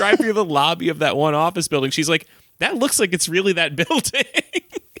drive through the lobby of that one office building. She's like, that looks like it's really that building.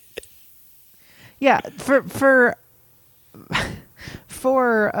 Yeah, for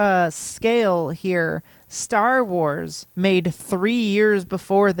scale here, Star Wars made 3 years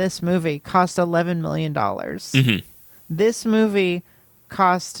before this movie cost $11 million. This movie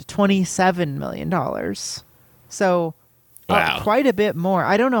cost $27 million. So quite a bit more.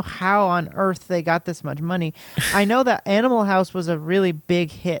 I don't know how on earth they got this much money. I know that Animal House was a really big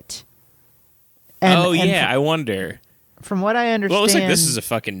hit. I wonder. From what I understand... Well, it looks like this is a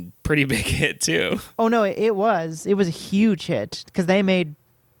fucking pretty big hit, too. Oh, no, it was. It was a huge hit because they made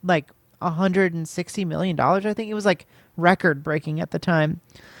like $160 million, I think. It was like record-breaking at the time.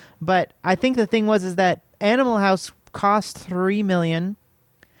 But I think the thing is that Animal House cost $3 million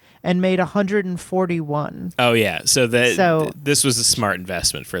and made 141. Oh yeah, so this was a smart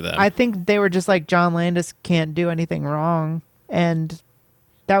investment for them. I think they were just like, John Landis can't do anything wrong, and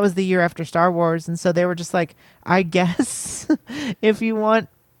that was the year after Star Wars, and so they were just like, I guess if you want,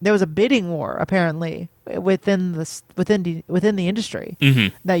 there was a bidding war apparently within the industry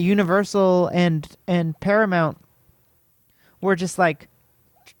that Universal and Paramount were just like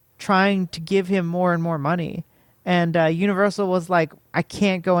trying to give him more and more money. And Universal was like, I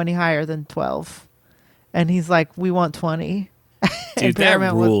can't go any higher than 12. And he's like, we want 20. Dude, that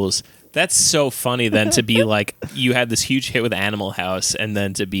rules. That's so funny then to be like, you had this huge hit with Animal House and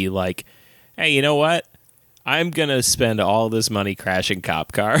then to be like, hey, you know what? I'm going to spend all this money crashing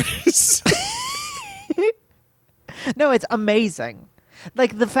cop cars. No, it's amazing.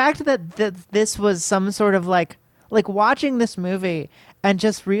 Like the fact that this was some sort of like watching this movie and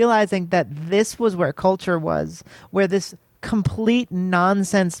just realizing that this was where culture was, where this complete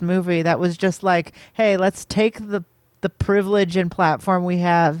nonsense movie that was just like, hey, let's take the privilege and platform we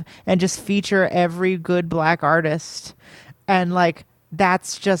have and just feature every good black artist, and like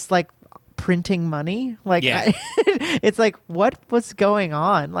that's just like printing money. Like, Yeah. it's like, what was going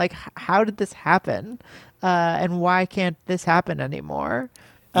on? Like, how did this happen? And why can't this happen anymore?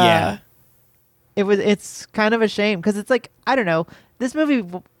 Yeah. It's kind of a shame because it's like, I don't know, this movie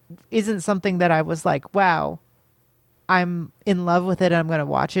isn't something that I was like, wow, I'm in love with it and I'm going to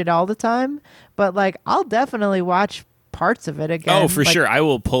watch it all the time. But like, I'll definitely watch parts of it again. Oh, for Like, sure. I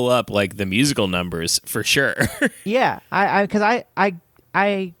will pull up like the musical numbers for sure. Yeah, because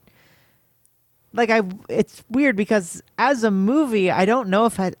I it's weird because as a movie, I don't know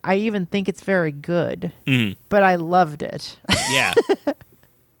if I even think it's very good, but I loved it. Yeah.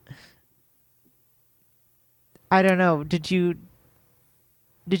 I don't know. Did you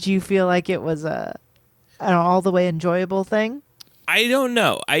feel like it was an all the way enjoyable thing? I don't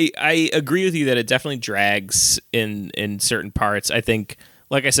know. I agree with you that it definitely drags in certain parts. I think,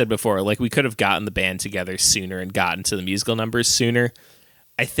 like I said before, like we could have gotten the band together sooner and gotten to the musical numbers sooner.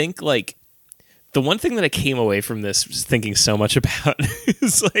 I think like the one thing that I came away from this thinking so much about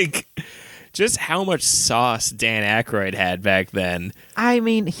is like just how much sauce Dan Aykroyd had back then. I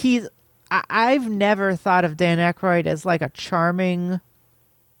mean, I've never thought of Dan Aykroyd as like a charming.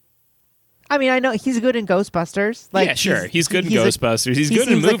 I mean, I know he's good in Ghostbusters. Like, yeah, sure. He's good in he's Ghostbusters. He's he good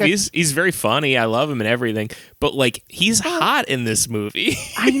in seems like movies. He's very funny. I love him and everything. But like, he's hot in this movie.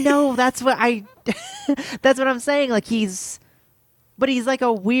 I know that's what that's what I'm saying. Like but he's like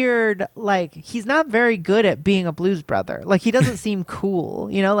a weird, like he's not very good at being a blues brother. Like he doesn't seem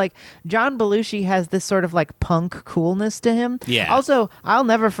cool, you know. Like John Belushi has this sort of like punk coolness to him. Yeah. Also, I'll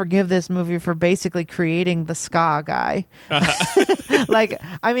never forgive this movie for basically creating the ska guy. Like,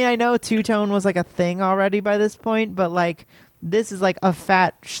 I mean, I know two-tone was like a thing already by this point, but like this is like a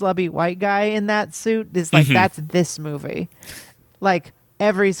fat schlubby white guy in that suit. Is like that's this movie. Like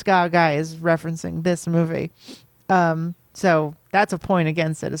every ska guy is referencing this movie. So that's a point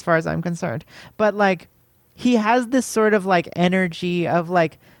against it as far as I'm concerned. But like he has this sort of like energy of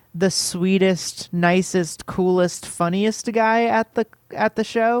like the sweetest, nicest, coolest, funniest guy at the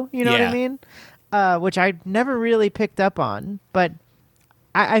show. You know what Yeah. I mean? Which I never really picked up on. But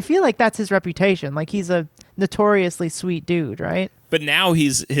I feel like that's his reputation. Like he's a notoriously sweet dude, right? But now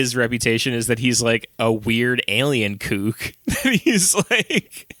his reputation is that he's like a weird alien kook. He's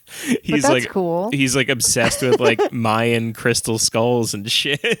like he's that's like cool. He's like obsessed with like Mayan crystal skulls and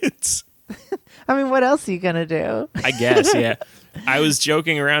shit. I mean, what else are you gonna do? I guess, yeah. I was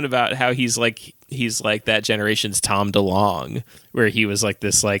joking around about how he's like that generation's Tom DeLonge, where he was like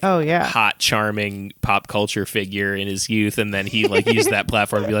this like Oh, yeah. hot, charming pop culture figure in his youth, and then he like used that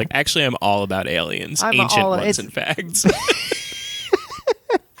platform to be like, actually, I'm all about aliens, I'm ancient all- ones, it's- in fact.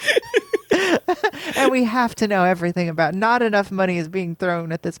 And we have to know everything about. Not enough money is being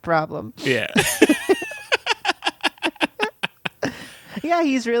thrown at this problem. Yeah. Yeah,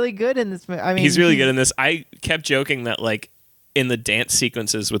 he's really good in this movie. I mean, He's really good in this. I kept joking that like in the dance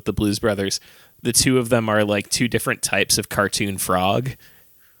sequences with the Blues Brothers, the two of them are like two different types of cartoon frog.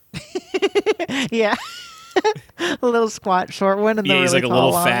 Yeah. A little squat, short one, and the Yeah, he's really like a tall,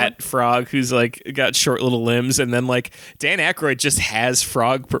 little long fat one. frog who's like got short little limbs, and then like Dan Aykroyd just has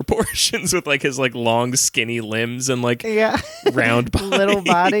frog proportions with like his like long skinny limbs and like Yeah, round body. little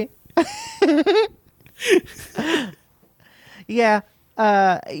body. Yeah,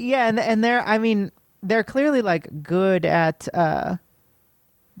 yeah, and they're, I mean, they're clearly like good at the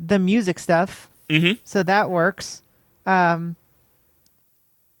music stuff, so that works. But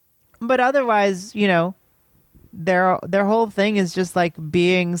otherwise, you know, their whole thing is just like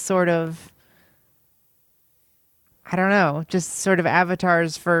being sort of, I don't know, just sort of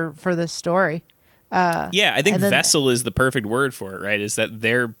avatars for the story. Yeah, I think And then- vessel is the perfect word for it, right? Is that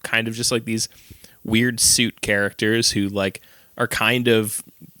they're kind of just like these weird suit characters who like are kind of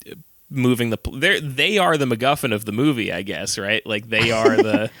moving they are the MacGuffin of the movie, I guess, right? Like they are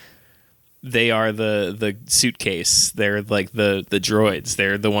the suitcase. They're like the droids.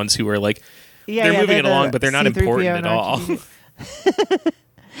 They're the ones who are like they're moving it along, but they're not C-3PO important and at all. R2D2.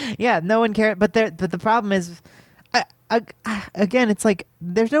 Yeah, no one cares. But the problem is, again, it's like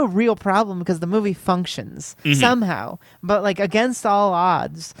there's no real problem because the movie functions somehow. But like against all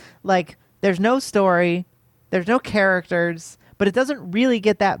odds, like there's no story, there's no characters, but it doesn't really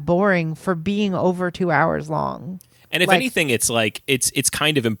get that boring for being over 2 hours long. And if Like- anything, it's like it's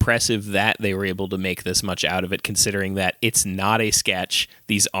kind of impressive that they were able to make this much out of it, considering that it's not a sketch.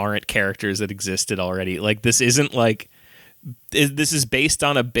 These aren't characters that existed already. Like this isn't like this is based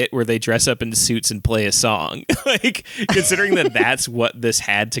on a bit where they dress up in suits and play a song. Like considering that that's what this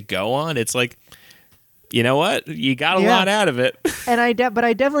had to go on, it's like, you know what? You got a Yeah. lot out of it. And but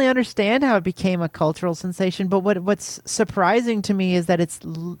I definitely understand how it became a cultural sensation. But what's surprising to me is that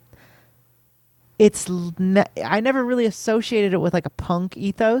I never really associated it with like a punk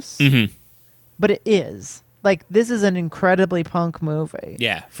ethos, but it is. Like this is an incredibly punk movie.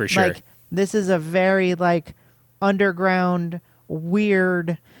 Yeah, for sure. Like this is a very like underground,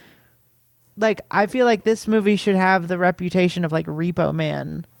 weird. Like I feel like this movie should have the reputation of like Repo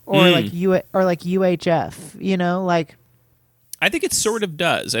Man or like UHF. You know, like I think it sort of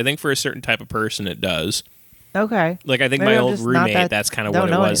does. I think for a certain type of person, it does. okay, Like I think Maybe my I'm old just not roommate, that- that's kind of don't what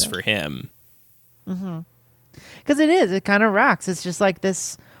it know was anything. for him. because it is. It kind of rocks. It's just like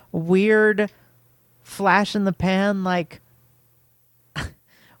this weird flash in the pan, like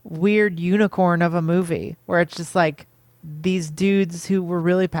weird unicorn of a movie where it's just like these dudes who were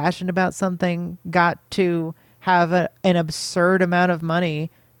really passionate about something got to have an absurd amount of money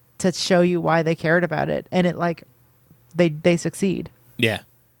to show you why they cared about it, and it like they succeed. Yeah.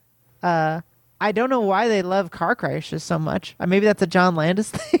 I don't know why they love car crashes so much. Maybe that's a John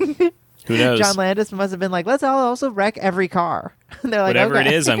Landis thing. Who knows? John Landis must have been like, let's all also wreck every car. And they're like, Whatever okay.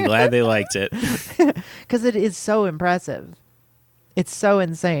 it is, I'm glad they liked it. Because it is so impressive. It's so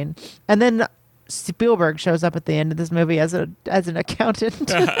insane. And then Spielberg shows up at the end of this movie as an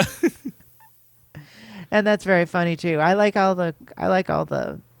accountant. And that's very funny too. I like all the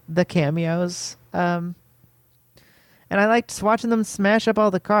cameos. And I liked watching them smash up all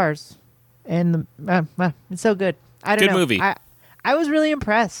the cars. And it's so good. I don't Good know. movie. I was really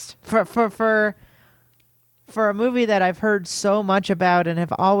impressed for a movie that I've heard so much about and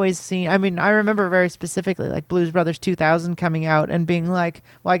have always seen. I mean, I remember very specifically like Blues Brothers 2000 coming out and being like,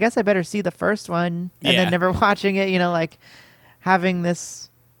 well, I guess I better see the first one, and Yeah. then never watching it, you know, like having this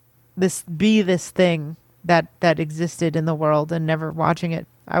be this thing that existed in the world and never watching it.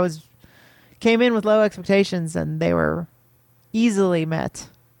 Came in with low expectations and they were easily met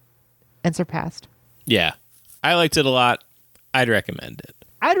and surpassed. Yeah. I liked it a lot. I'd recommend it.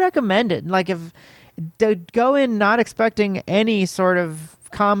 I'd recommend it. Like go in not expecting any sort of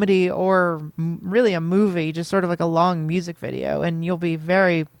comedy or really a movie, just sort of like a long music video, and you'll be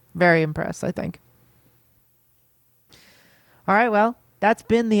very, very impressed, I think. All right, well, that's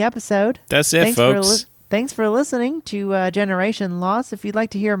been the episode. That's it, folks. Thanks for listening to Generation Loss. If you'd like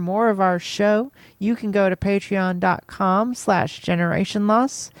to hear more of our show, you can go to patreon.com/Generation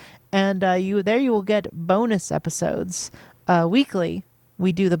Loss, and you will get bonus episodes weekly.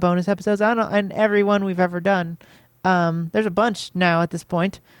 We do the bonus episodes on every one we've ever done. There's a bunch now at this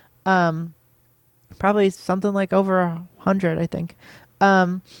point. Probably something like over 100, I think.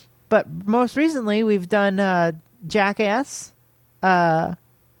 But most recently, we've done Jackass.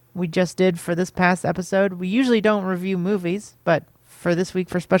 We just did for this past episode. We usually don't review movies, but for this week,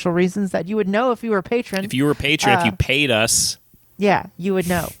 for special reasons that you would know if you were a patron. If you were a patron, if you paid us. Yeah, you would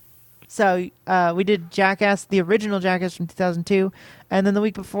know. So we did Jackass, the original Jackass from 2002. And then the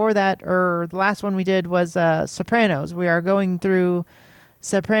week before that, or the last one we did was Sopranos. We are going through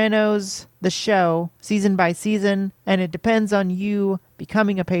Sopranos, the show, season by season. And it depends on you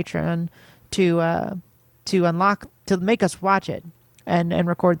becoming a patron to make us watch it and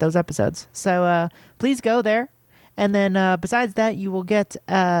record those episodes. So please go there. And then besides that, you will get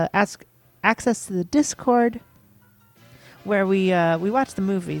access to the Discord where we watch the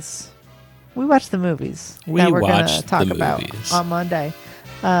movies. We watch the movies that we're going to talk about on Monday.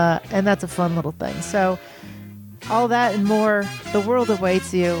 And that's a fun little thing. So all that and more, the world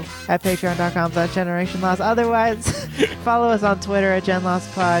awaits you at patreon.com/Generation Loss. Otherwise, follow us on Twitter at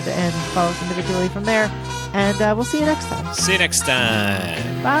GenLostPod and follow us individually from there. And we'll see you next time. See you next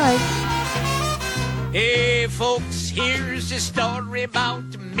time. Bye. Hey folks, here's a story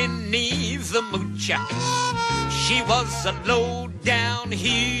about Minnie the Moocher. She was a low-down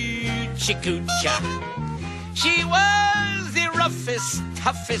hoochie coocher. She was the roughest,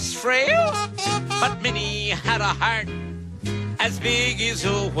 toughest frail, but Minnie had a heart as big as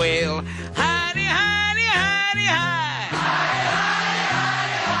a whale.